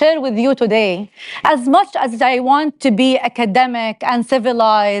trying to share with you today, as much as I want to be academic and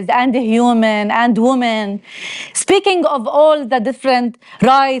civilized and human and woman, speaking of all the different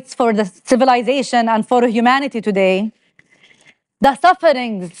rights for the civilization and for humanity today, the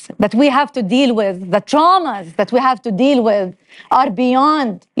sufferings that we have to deal with, the traumas that we have to deal with are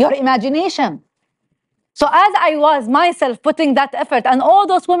beyond your imagination. So as I was myself putting that effort, and all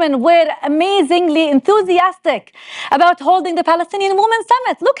those women were amazingly enthusiastic about holding the Palestinian Women's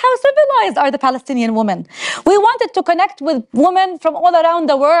Summit. Look how civilized are the Palestinian women. We wanted to connect with women from all around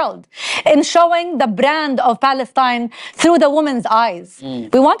the world in showing the brand of Palestine through the women's eyes.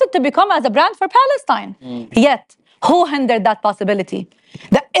 We wanted to become as a brand for Palestine. Yet, who hindered that possibility?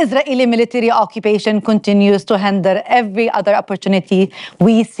 The Israeli military occupation continues to hinder every other opportunity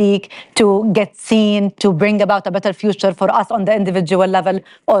we seek to get seen, to bring about a better future for us on the individual level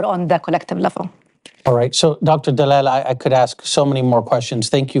or on the collective level. All right. So, Dr. Dalal, I could ask so many more questions.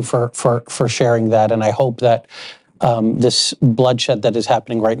 Thank you for sharing that. And I hope that this bloodshed that is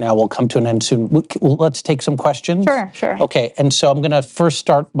happening right now will come to an end soon. Let's take some questions. Sure. Okay, and so I'm going to first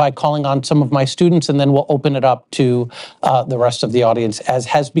start by calling on some of my students, and then we'll open it up to the rest of the audience, as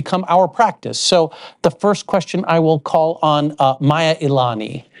has become our practice. So the first question I will call on Maya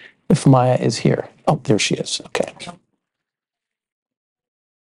Ilani, if Maya is here. Oh, there she is. Okay.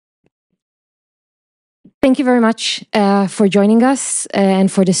 Thank you very much for joining us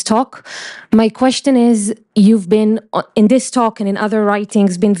and for this talk. My question is, you've been, in this talk and in other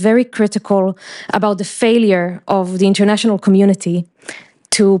writings, been very critical about the failure of the international community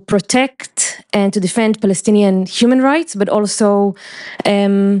to protect and to defend Palestinian human rights, but also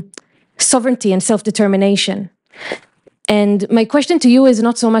sovereignty and self-determination. And my question to you is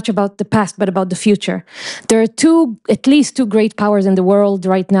not so much about the past, but about the future. There are at least two great powers in the world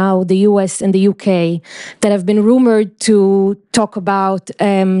right now, the US and the UK, that have been rumored to talk about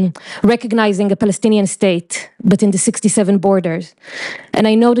recognizing a Palestinian state, but in the 67 borders. And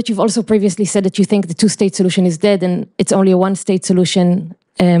I know that you've also previously said that you think the two-state solution is dead and it's only a one-state solution.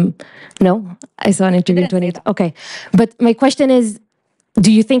 No, I saw an interview in 20. Okay, but my question is,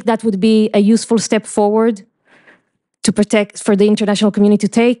 do you think that would be a useful step forward to protect, for the international community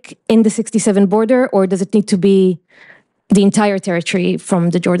to take in the 67 border, or does it need to be the entire territory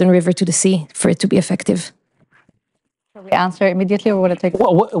from the Jordan River to the sea for it to be effective? Shall we answer immediately, or want to take?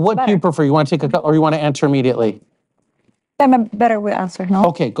 What do you prefer? You want to take or you want to answer immediately? Better we answer. No.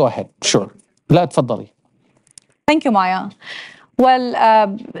 Okay, go ahead. Sure. لا تفضلي. Thank you, Maya. Well,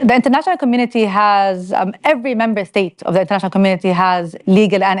 the international community has, every member state of the international community has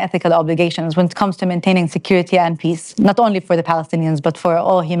legal and ethical obligations when it comes to maintaining security and peace, not only for the Palestinians, but for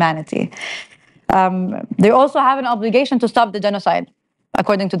all humanity. They also have an obligation to stop the genocide,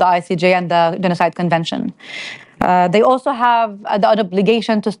 according to the ICJ and the Genocide Convention. They also have the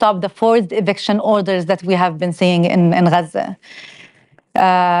obligation to stop the forced eviction orders that we have been seeing in Gaza.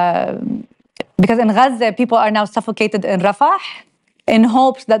 Because in Gaza, people are now suffocated in Rafah in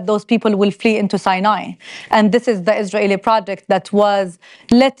hopes that those people will flee into Sinai. And this is the Israeli project that was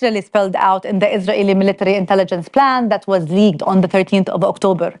literally spelled out in the Israeli military intelligence plan that was leaked on the 13th of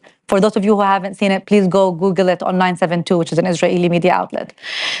October. For those of you who haven't seen it, please go Google it on 972, which is an Israeli media outlet.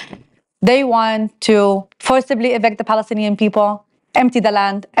 They want to forcibly evict the Palestinian people, empty the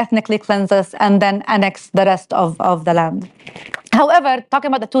land, ethnically cleanse us, and then annex the rest of the land. However, talking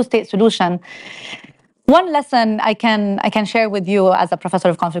about the two-state solution, one lesson I can share with you as a professor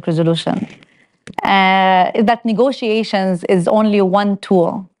of conflict resolution is that negotiations is only one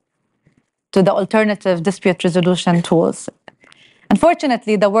tool to the alternative dispute resolution tools.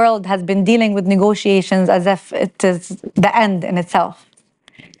 Unfortunately, the world has been dealing with negotiations as if it is the end in itself.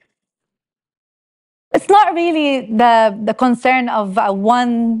 It's not really the concern of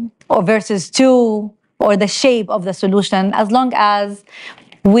one or versus two or the shape of the solution, as long as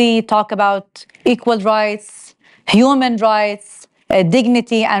we talk about equal rights, human rights,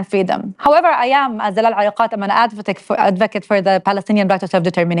 dignity and freedom. However, I am, as Dalal Iriqat, I'm an advocate for the Palestinian right to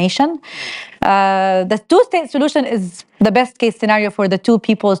self-determination. The two-state solution is the best case scenario for the two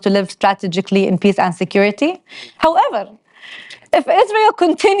peoples to live strategically in peace and security. However, if Israel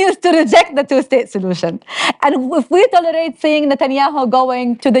continues to reject the two-state solution, and if we tolerate seeing Netanyahu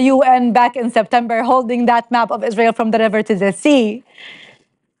going to the UN back in September, holding that map of Israel from the river to the sea,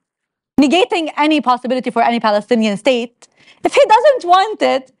 negating any possibility for any Palestinian state, if he doesn't want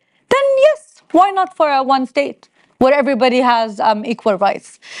it, then yes, why not for a one state where everybody has equal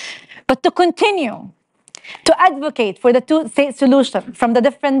rights? But to continue to advocate for the two-state solution from the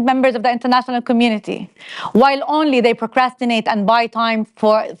different members of the international community, while only they procrastinate and buy time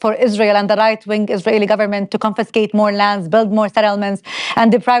for Israel and the right-wing Israeli government to confiscate more lands, build more settlements,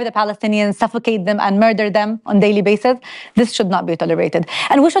 and deprive the Palestinians, suffocate them, and murder them on a daily basis, this should not be tolerated.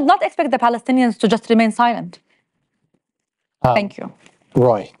 And we should not expect the Palestinians to just remain silent. Thank you.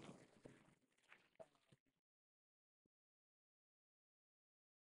 Roy.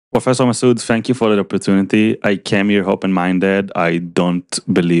 Professor Masood, thank you for the opportunity. I came here open-minded. I don't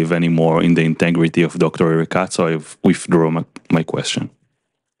believe anymore in the integrity of Dr. Iriqat, so I've withdrawn my question.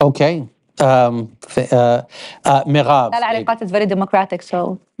 Okay. Merav. Dalal Iriqat is very democratic,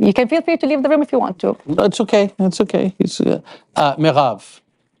 so you can feel free to leave the room if you want to. No, it's okay. It's okay. It's, Merav.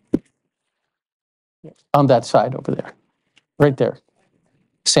 On that side over there. Right there.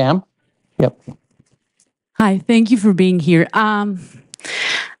 Sam? Yep. Hi, thank you for being here.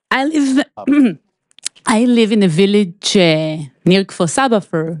 I live in a village near Kfar Saba.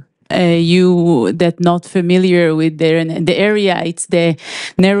 For you that not familiar with the area, it's the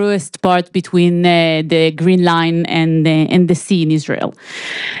narrowest part between the Green Line and the sea in Israel.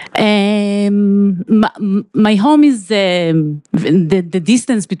 My home is the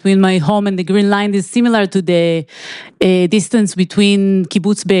distance between my home and the Green Line is similar to the distance between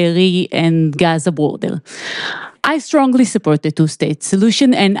Kibbutz Be'eri and Gaza border. I strongly support the two-state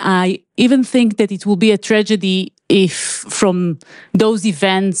solution, and I even think that it will be a tragedy if from those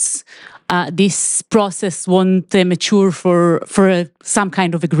events this process won't mature for some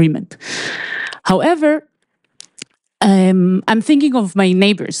kind of agreement. However, I'm thinking of my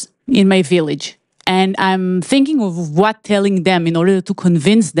neighbors in my village, and I'm thinking of what telling them in order to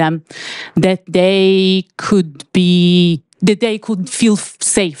convince them that they could feel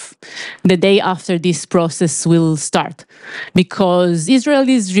safe the day after this process will start. Because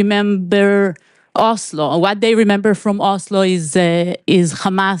Israelis remember Oslo. What they remember from Oslo is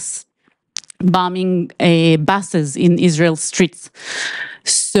Hamas bombing buses in Israel streets.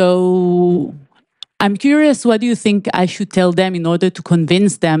 So I'm curious, what do you think I should tell them in order to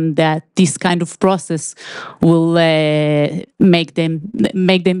convince them that this kind of process will make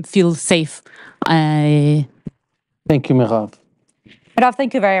them feel safe? Thank you, Mirav. Mirav,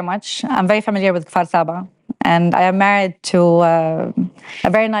 thank you very much. I'm very familiar with Kfar Saba, and I am married to a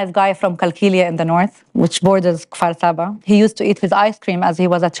very nice guy from Kalkilia in the north, which borders Kfar Saba. He used to eat his ice cream as he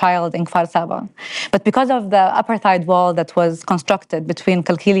was a child in Kfar Saba. But because of the apartheid wall that was constructed between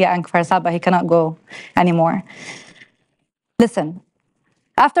Kalkilia and Kfar Saba, he cannot go anymore. Listen,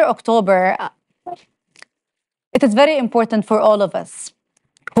 after October, it is very important for all of us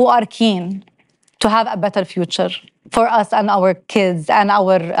who are keen to have a better future for us and our kids and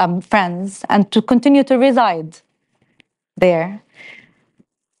our friends, and to continue to reside there,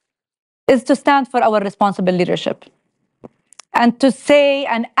 is to stand for our responsible leadership and to say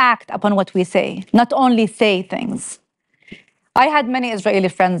and act upon what we say, not only say things. I had many Israeli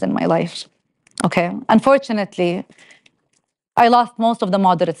friends in my life, okay? Unfortunately, I lost most of the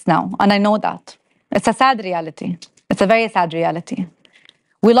moderates now, and I know that. It's a sad reality. It's a very sad reality.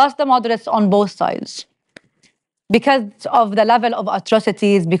 We lost the moderates on both sides because of the level of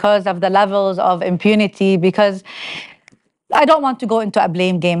atrocities, because of the levels of impunity, because I don't want to go into a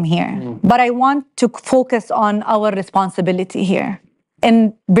blame game here, but I want to focus on our responsibility here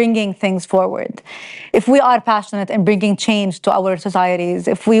in bringing things forward. If we are passionate in bringing change to our societies,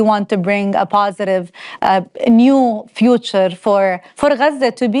 if we want to bring a positive, new future for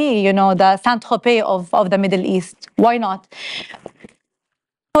Gaza to be, you know, the Saint-Tropez of the Middle East, why not?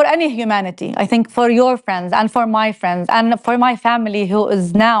 For any humanity, I think for your friends and for my friends and for my family who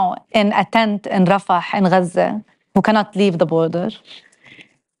is now in a tent in Rafah in Gaza, who cannot leave the border,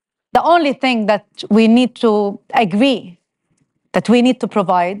 the only thing that we need to agree that we need to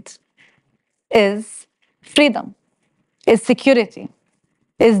provide is freedom, is security,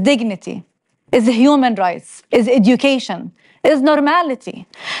 is dignity, is human rights, is education, is normality.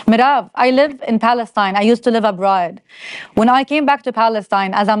 Mirav, I live in Palestine. I used to live abroad. When I came back to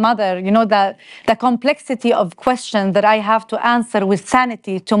Palestine as a mother, you know, the complexity of questions that I have to answer with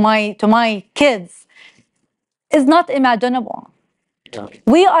sanity to my kids is not imaginable. Yeah.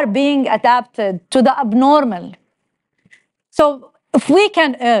 We are being adapted to the abnormal. So if we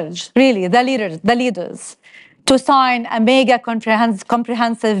can urge, really, the leaders, to sign a mega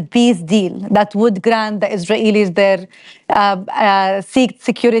comprehensive peace deal that would grant the Israelis their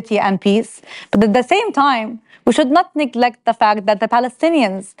security and peace. But at the same time, we should not neglect the fact that the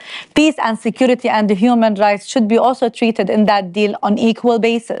Palestinians' peace and security and the human rights should be also treated in that deal on equal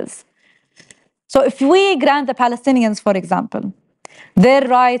basis. So if we grant the Palestinians, for example, their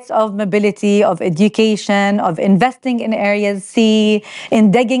rights of mobility, of education, of investing in areas C,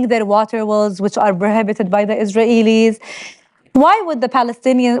 in digging their water wells, which are prohibited by the Israelis, what would the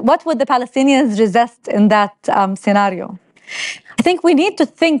Palestinians resist in that scenario? I think we need to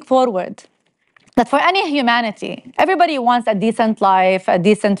think forward that for any humanity, everybody wants a decent life, a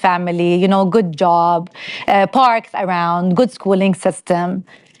decent family, you know, good job, parks around, good schooling system.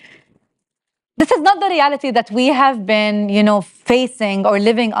 This is not the reality that we have been, you know, facing or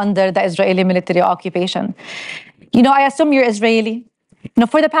living under the Israeli military occupation. You know, I assume you're Israeli. You know,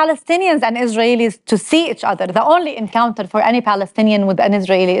 for the Palestinians and Israelis to see each other, the only encounter for any Palestinian with an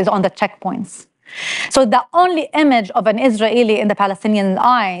Israeli is on the checkpoints. So the only image of an Israeli in the Palestinian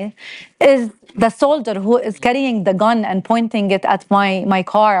eye is the soldier who is carrying the gun and pointing it at my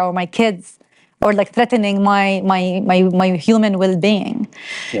car or my kids, or like threatening my human well-being.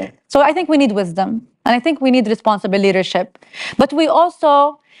 Yeah. So I think we need wisdom, and I think we need responsible leadership. But we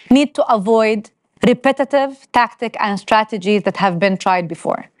also need to avoid repetitive tactics and strategies that have been tried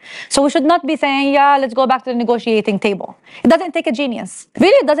before. So we should not be saying, yeah, let's go back to the negotiating table. It doesn't take a genius.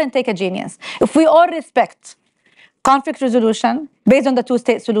 Really, it doesn't take a genius. If we all respect conflict resolution based on the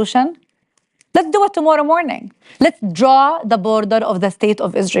two-state solution, let's do it tomorrow morning. Let's draw the border of the state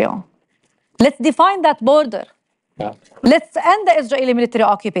of Israel. Let's define that border. Yeah. Let's end the Israeli military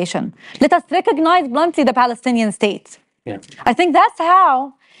occupation. Let us recognize bluntly the Palestinian state. Yeah. I think that's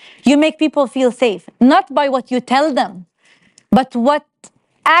how you make people feel safe, not by what you tell them, but what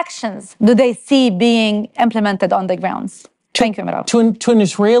actions do they see being implemented on the grounds. Thank you, Mirav. To an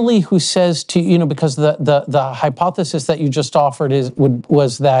Israeli who says because the hypothesis that you just offered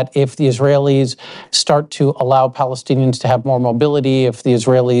was that if the Israelis start to allow Palestinians to have more mobility, if the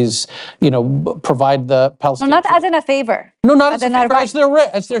Israelis, provide the Palestinians... No, not as in a favor. No, not as a favor,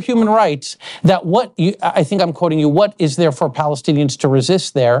 as their human rights, that I think I'm quoting you, what is there for Palestinians to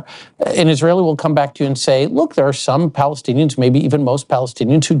resist there? An Israeli will come back to you and say, look, there are some Palestinians, maybe even most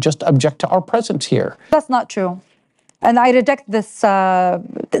Palestinians, who just object to our presence here. That's not true. And I reject this.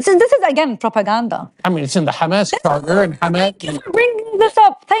 This is again propaganda. I mean, it's in the Hamas charter and Hamas. Thank you for bringing this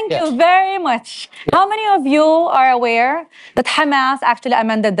up. Thank you very much. Yeah. How many of you are aware that Hamas actually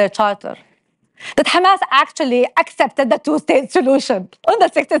amended their charter? That Hamas actually accepted the two-state solution on the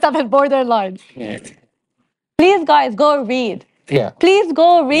 67 borderline. Yeah. Please, guys, go read. Yeah. Please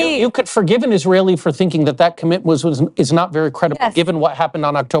go read. You could forgive an Israeli for thinking that commitment is not very credible, given what happened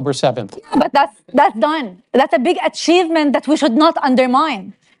on October 7th. Yeah, but that's done. That's a big achievement that we should not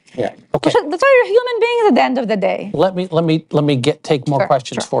undermine. Yeah. Okay. That's why you're human beings at the end of the day. Let me take more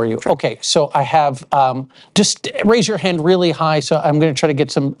questions for you. Sure. Okay. So I have just raise your hand really high. So I'm going to try to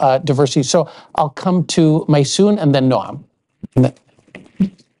get some diversity. So I'll come to Maysoon and then Noam.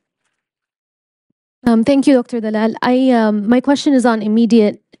 Thank you, Dr. Dalal. My question is on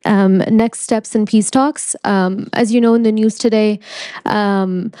immediate next steps in peace talks. As you know, in the news today,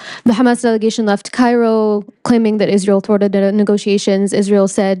 the Hamas delegation left Cairo, claiming that Israel thwarted the negotiations. Israel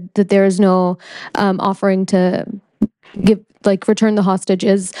said that there is no offering to return the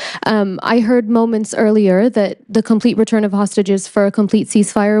hostages. I heard moments earlier that the complete return of hostages for a complete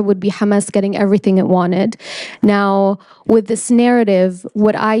ceasefire would be Hamas getting everything it wanted. Now, with this narrative,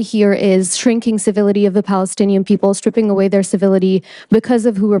 what I hear is shrinking civility of the Palestinian people, stripping away their civility because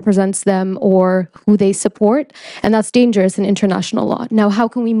of who represents them or who they support, and that's dangerous in international law. Now, how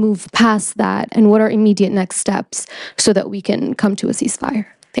can we move past that, and what are immediate next steps so that we can come to a ceasefire?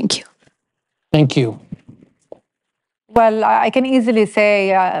 Thank you. Thank you. Well, I can easily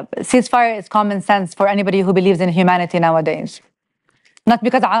say ceasefire is common sense for anybody who believes in humanity nowadays. Not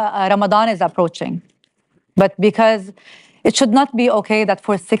because Ramadan is approaching, but because it should not be okay that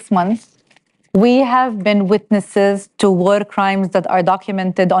for 6 months, we have been witnesses to war crimes that are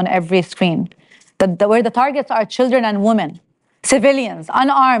documented on every screen, where the targets are children and women, civilians,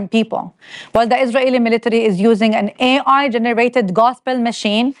 unarmed people, while the Israeli military is using an AI-generated gospel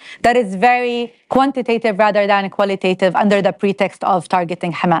machine that is very quantitative rather than qualitative under the pretext of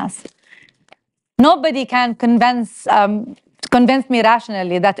targeting Hamas. Nobody can convince me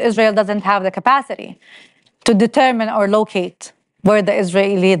rationally that Israel doesn't have the capacity to determine or locate where the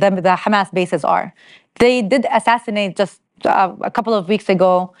Hamas bases are. They did assassinate just a couple of weeks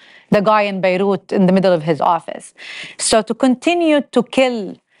ago the guy in Beirut in the middle of his office. So to continue to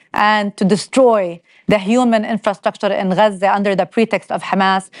kill and to destroy the human infrastructure in Gaza under the pretext of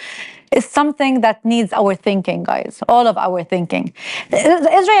Hamas is something that needs our thinking, guys, all of our thinking.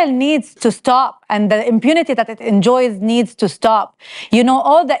 Israel needs to stop, and the impunity that it enjoys needs to stop. You know,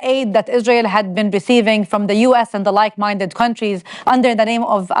 all the aid that Israel had been receiving from the US and the like-minded countries under the name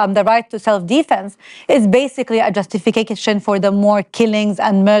of the right to self-defense is basically a justification for the more killings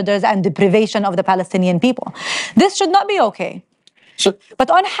and murders and deprivation of the Palestinian people. This should not be okay. But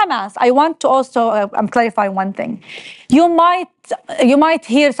on Hamas, I want to also clarify one thing. You might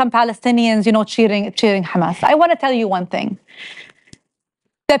hear some Palestinians, cheering Hamas. I want to tell you one thing.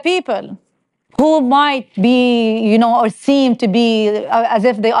 The people who might be, or seem to be as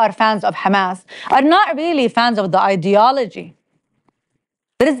if they are fans of Hamas are not really fans of the ideology.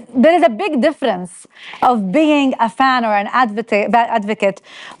 There is a big difference of being a fan or an advocate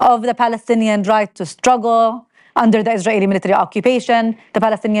of the Palestinian right to struggle under the Israeli military occupation, the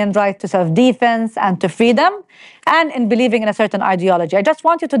Palestinian right to self-defense and to freedom, and in believing in a certain ideology. I just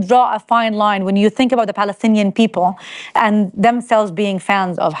want you to draw a fine line when you think about the Palestinian people and themselves being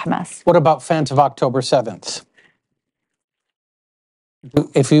fans of Hamas. What about fans of October 7th?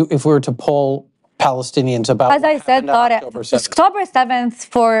 If we were to poll Palestinians about... As I said, October 7th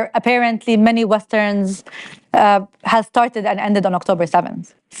for apparently many Westerns has started and ended on October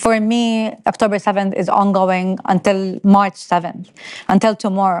 7th. For me, October 7th is ongoing until March 7th, until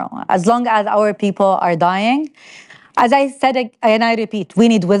tomorrow. As long as our people are dying, as I said, and I repeat, we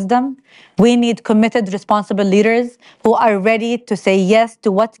need wisdom. We need committed, responsible leaders who are ready to say yes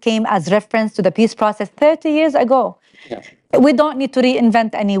to what came as reference to the peace process 30 years ago. Yeah. We don't need to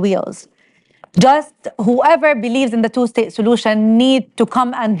reinvent any wheels. Just whoever believes in the two-state solution need to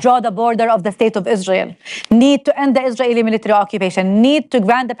come and draw the border of the state of Israel, need to end the Israeli military occupation, need to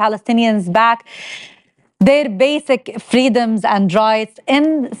grant the Palestinians back their basic freedoms and rights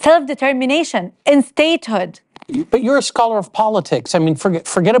in self-determination, in statehood, But you're a scholar of politics. I mean,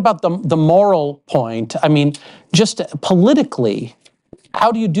 forget about the moral point. I mean, just politically,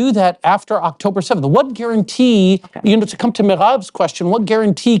 how do you do that after October 7th? What guarantee, to come to Mirav's question, what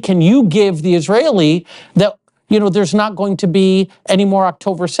guarantee can you give the Israeli that, there's not going to be any more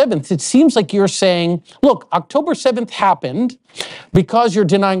October 7th? It seems like you're saying, look, October 7th happened because you're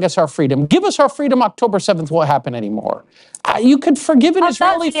denying us our freedom. Give us our freedom, October 7th won't happen anymore. You could forgive an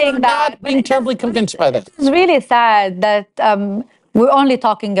Israeli for not being terribly convinced by that. It's really sad that we're only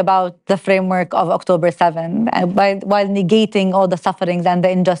talking about the framework of October 7th while negating all the sufferings and the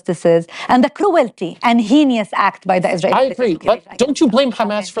injustices and the cruelty and heinous act by the Israeli. I agree, but don't you blame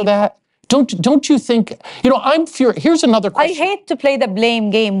Hamas for that? Don't you think, I'm furious. Here's another question. I hate to play the blame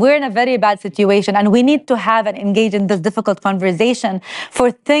game. We're in a very bad situation and we need to have and engage in this difficult conversation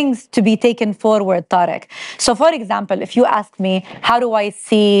for things to be taken forward, Tariq. So for example, if you ask me, how do I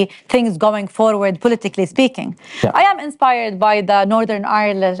see things going forward, politically speaking? Yeah. I am inspired by the Northern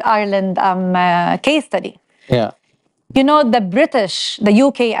Ireland case study. Yeah. The British, the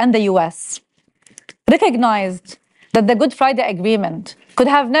UK and the US recognized that the Good Friday Agreement could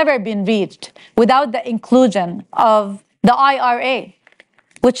have never been reached without the inclusion of the IRA,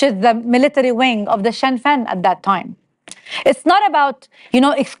 which is the military wing of the Sinn Féin at that time. It's not about,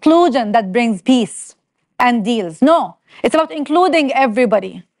 exclusion that brings peace and deals. No, it's about including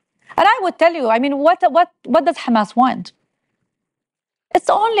everybody. And I would tell you, I mean, what does Hamas want? It's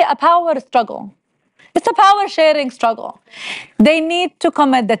only a power struggle. It's a power-sharing struggle. They need to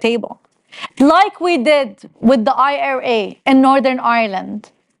come at the table. Like we did with the IRA in Northern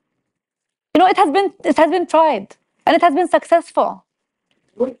Ireland. It has been tried and it has been successful.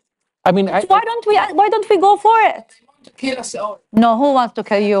 I mean, why don't we go for it? No, who wants to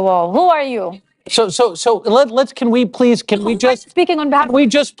kill you all? Who are you? Can we just speaking on behalf? Can we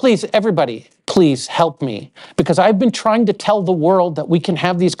just please, everybody, please help me, because I've been trying to tell the world that we can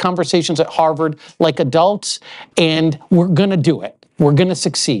have these conversations at Harvard like adults, and we're going to do it. We're going to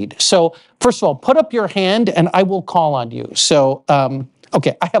succeed. So first of all, put up your hand and I will call on you. So,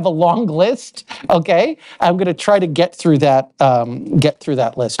 okay, I have a long list. Okay, I'm going to try to get through that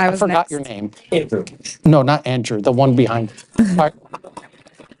list. I forgot your name. Andrew. No, not Andrew. The one behind.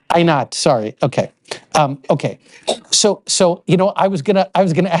 Einat. Sorry. Okay. Okay. So I was gonna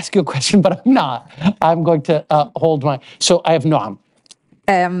ask you a question, but I'm not. I'm going to hold my. So I have Noam.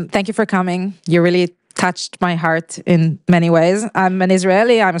 Thank you for coming. You really touched my heart in many ways. I'm an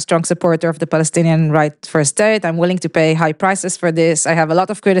Israeli. I'm a strong supporter of the Palestinian right for a state. I'm willing to pay high prices for this. I have a lot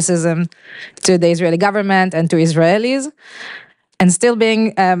of criticism to the Israeli government and to Israelis. And still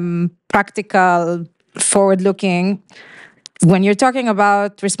being practical, forward-looking, when you're talking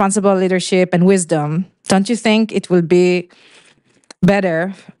about responsible leadership and wisdom, don't you think it will be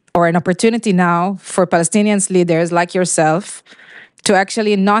better or an opportunity now for Palestinians leaders like yourself to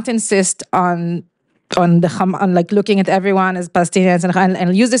actually not insist on looking at everyone as Palestinians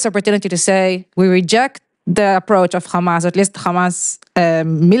and use this opportunity to say we reject the approach of Hamas, at least Hamas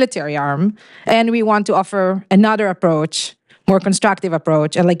military arm, and we want to offer another approach, more constructive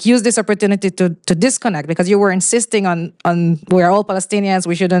approach, and use this opportunity to disconnect, because you were insisting on we're all Palestinians,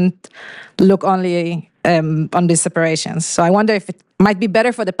 we shouldn't look only on these separations. So I wonder if it might be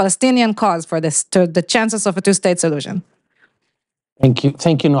better for the Palestinian cause, for the chances of a two-state solution. Thank you,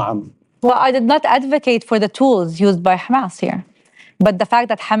 Noam. Well, I did not advocate for the tools used by Hamas here. But the fact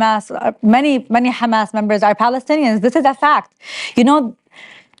that many Hamas members are Palestinians, this is a fact.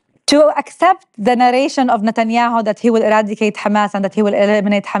 To accept the narration of Netanyahu that he will eradicate Hamas and that he will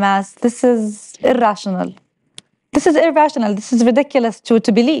eliminate Hamas, this is irrational. This is irrational. This is ridiculous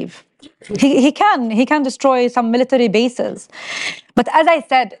to believe. He can destroy some military bases. But as I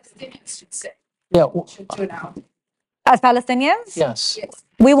said, yeah, as Palestinians, yes,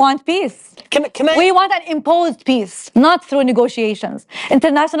 we want peace. Can I? We want an imposed peace, not through negotiations.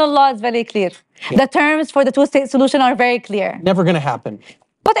 International law is very clear. Yeah. The terms for the two-state solution are very clear. Never going to happen.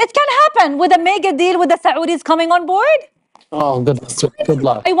 But it can happen with a mega deal with the Saudis coming on board. Oh, good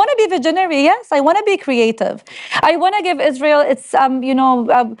luck. I want to be visionary, yes. I want to be creative. I want to give Israel its,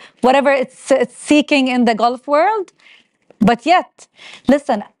 whatever it's seeking in the Gulf world. But yet,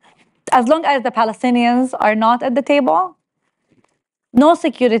 listen, as long as the Palestinians are not at the table, no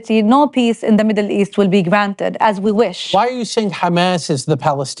security, no peace in the Middle East will be granted as we wish. Why are you saying Hamas is the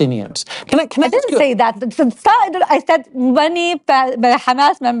Palestinians? I didn't say that. I said many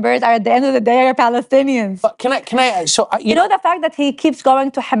Hamas members are at the end of the day are Palestinians. But you know, the fact that he keeps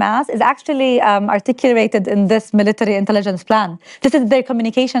going to Hamas is actually articulated in this military intelligence plan. This is their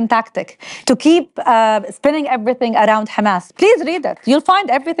communication tactic to keep spinning everything around Hamas. Please read it. You'll find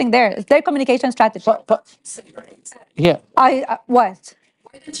everything there. It's their communication strategy. Yeah. What?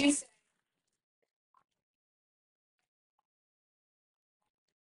 Why did you say?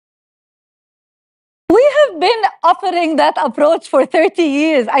 We have been offering that approach for 30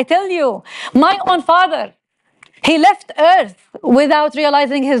 years. I tell you, my own father, he left Earth without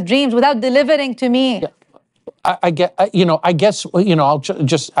realizing his dreams, without delivering to me. Yeah. I guess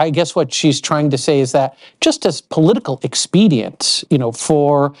what she's trying to say is that just as political expedience,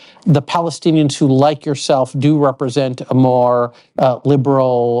 for the Palestinians who, like yourself, do represent a more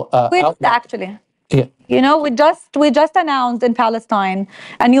liberal. Actually. Yeah. We just announced in Palestine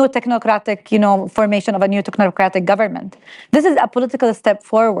a new technocratic, formation of a new technocratic government. This is a political step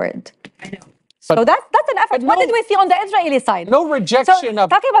forward. I know. So that's an effort. What did we see on the Israeli side? No rejection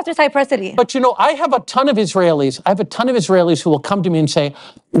of... Talking about reciprocity. But, I have a ton of Israelis who will come to me and say,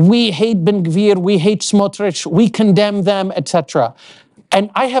 we hate Ben Gvir, we hate Smotrich, we condemn them, etc.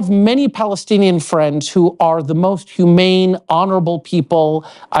 And I have many Palestinian friends who are the most humane, honorable people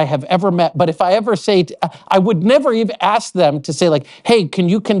I have ever met. But if I ever say, I would never even ask them to say like, hey, can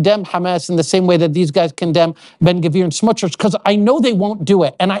you condemn Hamas in the same way that these guys condemn Ben Gvir and Smotrich? Because I know they won't do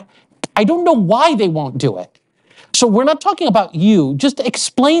it. And I don't know why they won't do it. So we're not talking about you. Just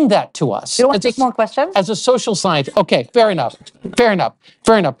explain that to us. You want to take more questions? As a social scientist. Okay, fair enough.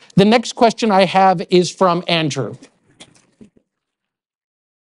 The next question I have is from Andrew.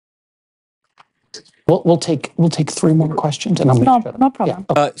 We'll take 3 more questions, and I'm going to shut up. No problem.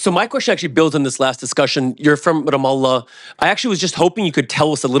 Yeah. So my question actually builds on this last discussion. You're from Ramallah. I actually was just hoping you could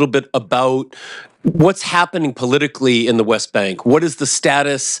tell us a little bit about what's happening politically in the West Bank. What is the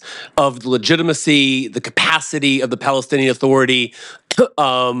status of the legitimacy, the capacity of the Palestinian Authority?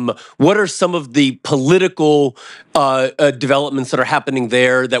 What are some of the political developments that are happening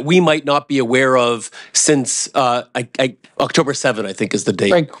there that we might not be aware of since October 7th, I think is the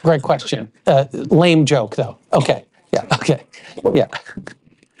date? Great question. Lame joke, though. Okay. Yeah. Okay. Yeah.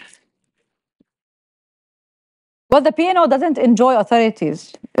 Well, the PNO doesn't enjoy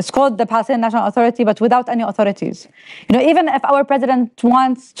authorities. It's called the Palestinian National Authority, but without any authorities. Even if our president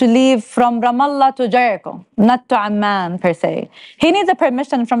wants to leave from Ramallah to Jericho, not to Amman per se, he needs a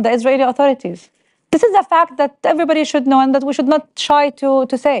permission from the Israeli authorities. This is a fact that everybody should know and that we should not shy to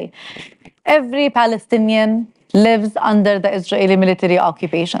say. Every Palestinian lives under the Israeli military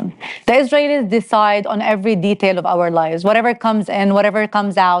occupation. The Israelis decide on every detail of our lives, whatever comes in, whatever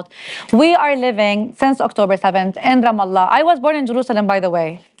comes out. We are living since October 7th in Ramallah. I was born in Jerusalem, by the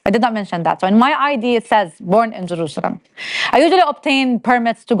way. I did not mention that. So in my ID, it says born in Jerusalem. I usually obtain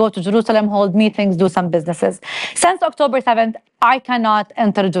permits to go to Jerusalem, hold meetings, do some businesses. Since October 7th, I cannot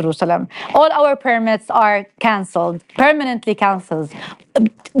enter Jerusalem. All our permits are canceled, permanently canceled,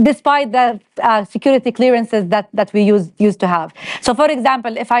 despite the security clearances that we used to have. So for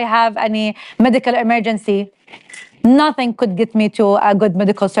example, if I have any medical emergency, nothing could get me to a good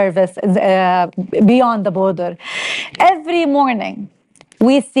medical service beyond the border. Every morning,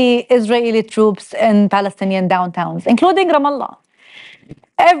 we see Israeli troops in Palestinian downtowns, including Ramallah.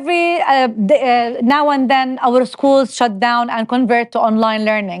 Every now and then, our schools shut down and convert to online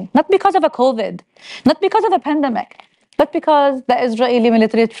learning, not because of a COVID, not because of a pandemic, but because the Israeli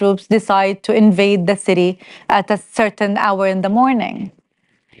military troops decide to invade the city at a certain hour in the morning.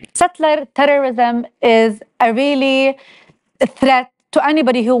 Settler terrorism is a really threat to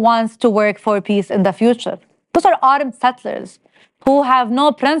anybody who wants to work for peace in the future. Those are armed settlers who have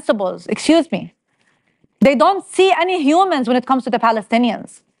no principles, excuse me. They don't see any humans when it comes to the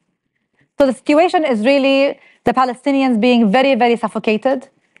Palestinians. So the situation is really the Palestinians being very, very suffocated.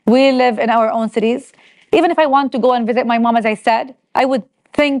 We live in our own cities. Even if I want to go and visit my mom, as I said, I would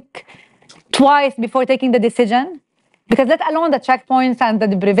think twice before taking the decision, because let alone the checkpoints and the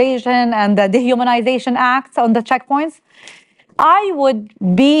deprivation and the dehumanization acts on the checkpoints, I would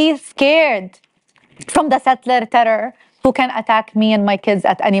be scared from the settler terror who can attack me and my kids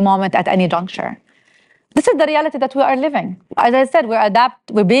at any moment, at any juncture. This is the reality that we are living. As I said,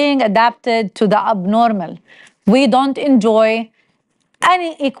 we're being adapted to the abnormal. We don't enjoy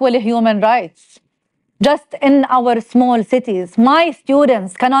any equal human rights. Just in our small cities, my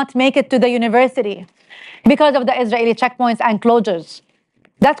students cannot make it to the university because of the Israeli checkpoints and closures.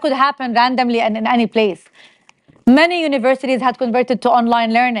 That could happen randomly and in any place. Many universities had converted to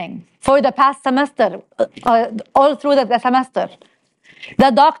online learning for the past semester, all through the semester.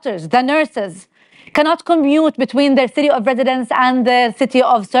 The doctors, the nurses cannot commute between their city of residence and their city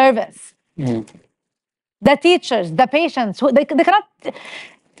of service. The teachers, the patients, they cannot.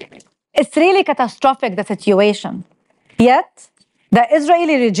 It's really catastrophic, the situation. Yet, the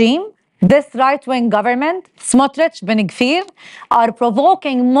Israeli regime, this right-wing government, Smotrich, Ben Gvir, are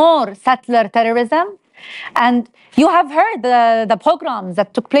provoking more settler terrorism. And you have heard the pogroms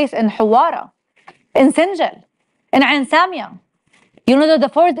that took place in Hawara, in Sinjar, in Ain Samia. You know, the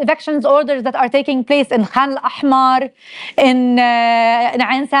forced evictions orders that are taking place in Khan al-Ahmar, in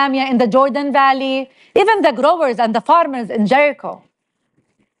Ain Samia, in the Jordan Valley, even the growers and the farmers in Jericho.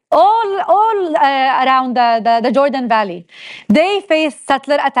 All around the Jordan Valley. They face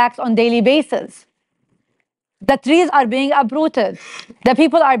settler attacks on daily basis. The trees are being uprooted. The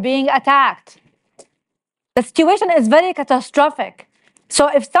people are being attacked. The situation is very catastrophic. So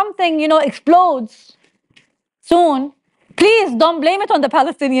if something, explodes soon, please don't blame it on the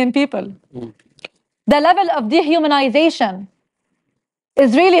Palestinian people. The level of dehumanization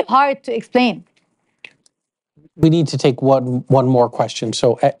is really hard to explain. We need to take one more question.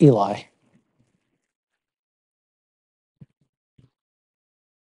 So, Eli.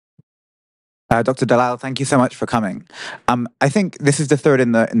 Dr. Dalal, thank you so much for coming. I think this is the third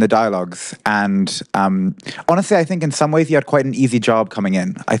in the dialogues, and honestly, I think in some ways you had quite an easy job coming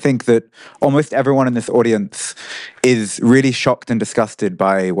in. I think that almost everyone in this audience is really shocked and disgusted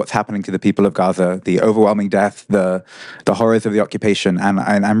by what's happening to the people of Gaza, the overwhelming death, the horrors of the occupation, and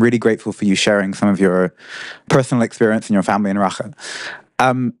I'm really grateful for you sharing some of your personal experience and your family in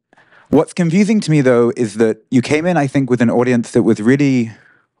Raqqa. What's confusing to me, though, is that you came in, I think, with an audience that was really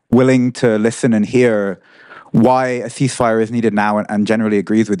willing to listen and hear why a ceasefire is needed now and generally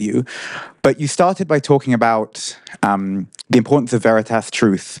agrees with you. But you started by talking about the importance of veritas,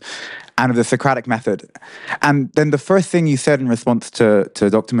 truth, and of the Socratic method. And then the first thing you said in response to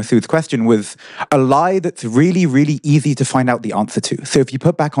Dr. Masood's question was a lie that's really, really easy to find out the answer to. So if you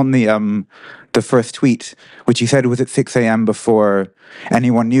put back on the first tweet, which you said was at 6 a.m. before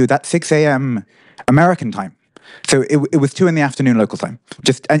anyone knew, that's 6 a.m. American time. So it was 2 p.m. local time.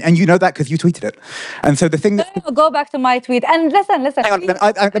 And you know that because you tweeted it. And so the thing that go back to my tweet and listen. Hang on,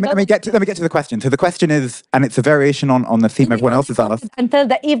 let me get to the question. So the question is, and it's a variation on the theme everyone else has asked. Until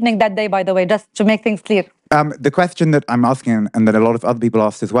the evening that day, by the way, just to make things clear. The question that I'm asking, and that a lot of other people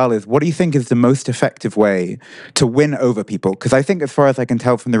asked as well, is what do you think is the most effective way to win over people? Because I think, as far as I can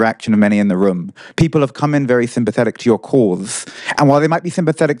tell from the reaction of many in the room, people have come in very sympathetic to your cause, and while they might be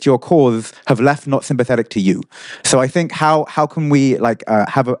sympathetic to your cause, have left not sympathetic to you. So I think how can we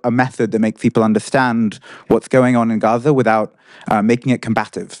have a method that makes people understand what's going on in Gaza without making it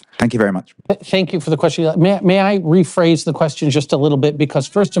combative? Thank you very much. Thank you for the question. May I rephrase the question just a little bit? Because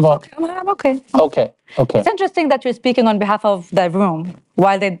first of all... I'm okay. Okay. It's interesting that you're speaking on behalf of the room,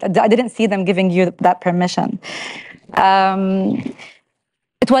 while I didn't see them giving you that permission.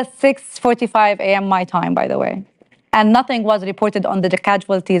 It was 6:45 a.m. my time, by the way. And nothing was reported on the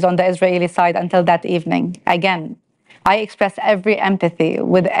casualties on the Israeli side until that evening. Again, I express every empathy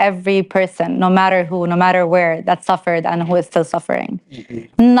with every person, no matter who, no matter where, that suffered and who is still suffering.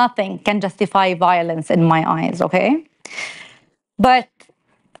 Nothing can justify violence in my eyes, okay? But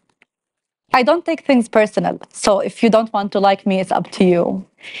I don't take things personal. So if you don't want to like me, it's up to you.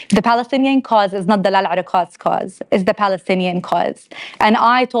 The Palestinian cause is not Dalal Iriqat's cause. It's the Palestinian cause. And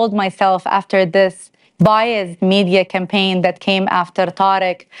I told myself after this biased media campaign that came after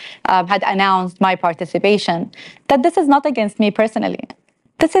Tariq had announced my participation, that this is not against me personally.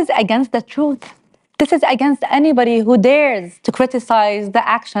 This is against the truth. This is against anybody who dares to criticize the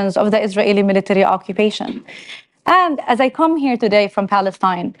actions of the Israeli military occupation. And as I come here today from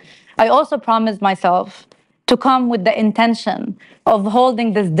Palestine, I also promised myself to come with the intention of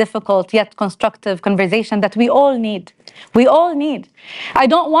holding this difficult yet constructive conversation that we all need. We all need. I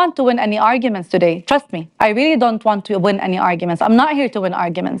don't want to win any arguments today. Trust me, I really don't want to win any arguments. I'm not here to win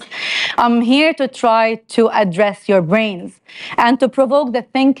arguments. I'm here to try to address your brains and to provoke the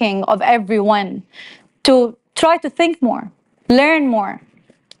thinking of everyone to try to think more, learn more,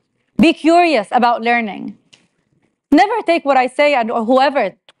 be curious about learning. Never take what I say or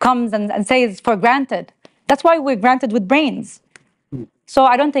whoever comes and says for granted. That's why we're granted with brains. So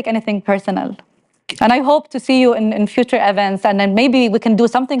I don't take anything personal. And I hope to see you in future events, and then maybe we can do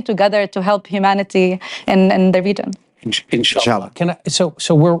something together to help humanity in the region. Inshallah.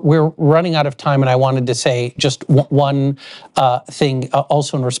 So we're running out of time, and I wanted to say just one thing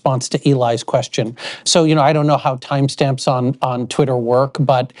also in response to Eli's question. So I don't know how timestamps on Twitter work,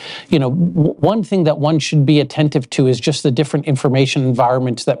 but one thing that one should be attentive to is just the different information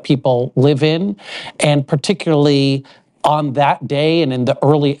environments that people live in, and particularly on that day and in the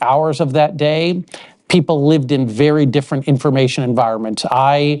early hours of that day, people lived in very different information environments.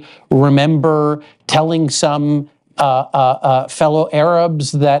 I remember telling some fellow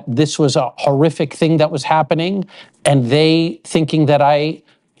Arabs that this was a horrific thing that was happening, and they thinking that I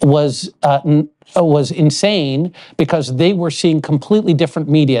was insane because they were seeing completely different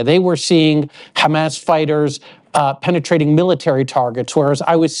media. They were seeing Hamas fighters penetrating military targets, whereas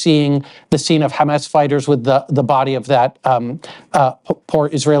I was seeing the scene of Hamas fighters with the body of that poor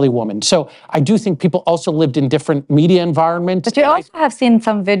Israeli woman. So I do think people also lived in different media environments. But you also have seen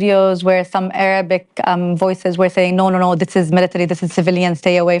some videos where some Arabic voices were saying, no, this is military, this is civilian,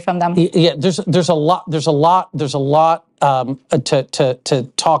 stay away from them. Yeah, there's a lot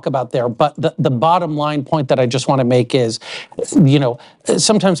to talk about there. But the bottom line point that I just want to make is,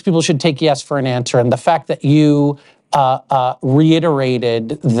 sometimes people should take yes for an answer. And the fact that you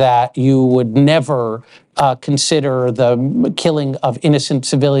reiterated that you would never consider the killing of innocent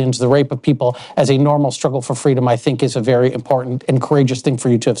civilians, the rape of people, as a normal struggle for freedom, I think is a very important and courageous thing for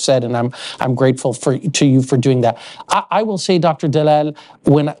you to have said, and I'm grateful to you for doing that. I will say, Dr. Dalal,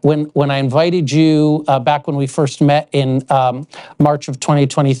 when I invited you back when we first met in March of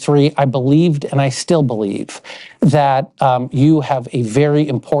 2023, I believed, and I still believe, that you have a very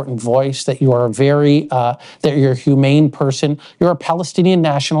important voice, that you are that you're a humane person. You're a Palestinian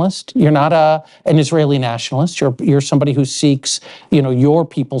nationalist. You're not an Israeli nationalist. You're somebody who seeks, your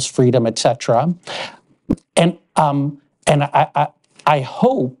people's freedom, etc. And I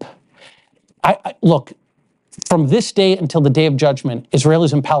hope. Look, from this day until the day of judgment,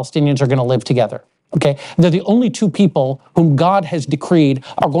 Israelis and Palestinians are going to live together. Okay, they're the only two people whom God has decreed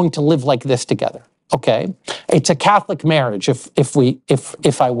are going to live like this together. Okay, it's a Catholic marriage,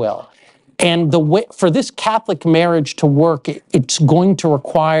 if I will. And the way for this Catholic marriage to work, it's going to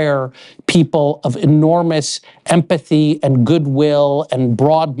require people of enormous empathy and goodwill and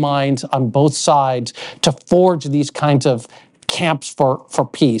broad minds on both sides to forge these kinds of camps for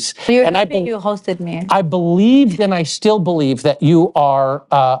peace. So you're happy you hosted me. I believed, and I still believe, that you are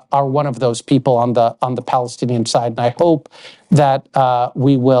one of those people on the Palestinian side, and I hope that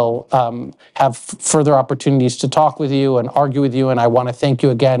we will have further opportunities to talk with you and argue with you. And I want to thank you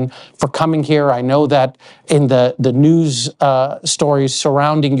again for coming here. I know that in the news stories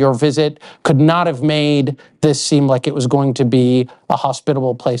surrounding your visit could not have made this seem like it was going to be a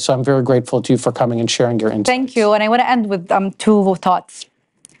hospitable place. So I'm very grateful to you for coming and sharing your insights. Thank you. And I want to end with two thoughts.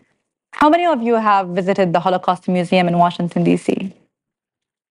 How many of you have visited the Holocaust Museum in Washington, D.C.?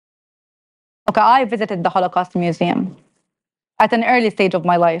 Okay, I visited the Holocaust Museum at an early stage of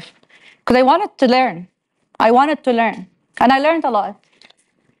my life because I wanted to learn. And I learned a lot.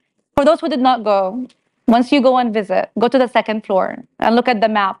 For those who did not go, once you go and visit, go to the second floor and look at the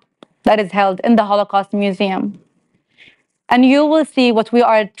map that is held in the Holocaust Museum. And you will see what we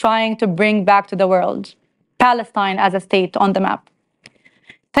are trying to bring back to the world, Palestine as a state on the map.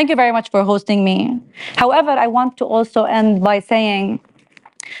 Thank you very much for hosting me. However, I want to also end by saying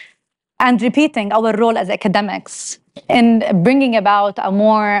and repeating our role as academics in bringing about a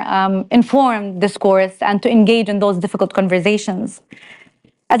more informed discourse and to engage in those difficult conversations.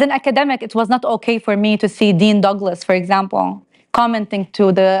 As an academic, it was not okay for me to see Dean Douglas, for example, commenting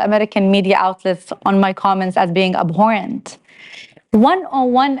to the American media outlets on my comments as being abhorrent.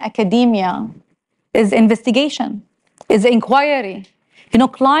 101 academia is investigation, is inquiry,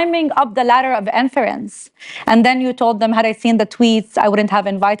 climbing up the ladder of inference. And then you told them, had I seen the tweets, I wouldn't have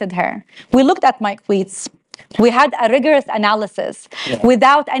invited her. We looked at my tweets. We had a rigorous analysis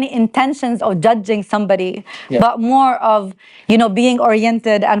without any intentions of judging somebody, but more of, being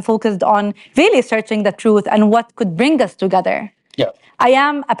oriented and focused on really searching the truth and what could bring us together. I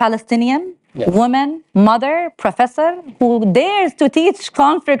am a Palestinian woman, mother, professor who dares to teach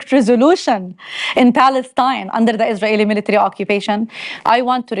conflict resolution in Palestine under the Israeli military occupation. I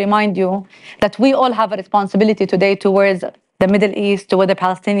want to remind you that we all have a responsibility today towards the Middle East, toward the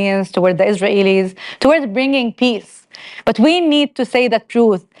Palestinians, toward the Israelis, towards bringing peace. But we need to say the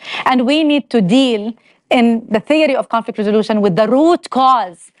truth, and we need to deal in the theory of conflict resolution with the root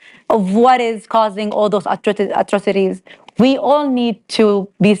cause of what is causing all those atrocities. We all need to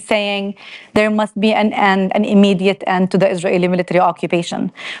be saying there must be an end, an immediate end to the Israeli military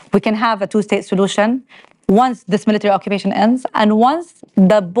occupation. We can have a two-state solution. once this military occupation ends and once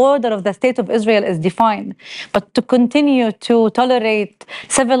the border of the state of Israel is defined. But to continue to tolerate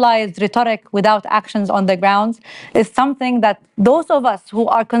civilized rhetoric without actions on the ground is something that those of us who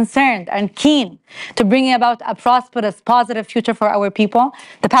are concerned and keen to bring about a prosperous, positive future for our people,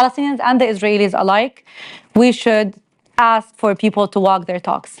 the Palestinians and the Israelis alike, we should ask for people to walk their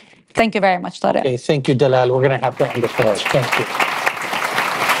talks. Thank you very much, Tarek. Okay, thank you, Dalal. We're going to have to end the call. Thank you.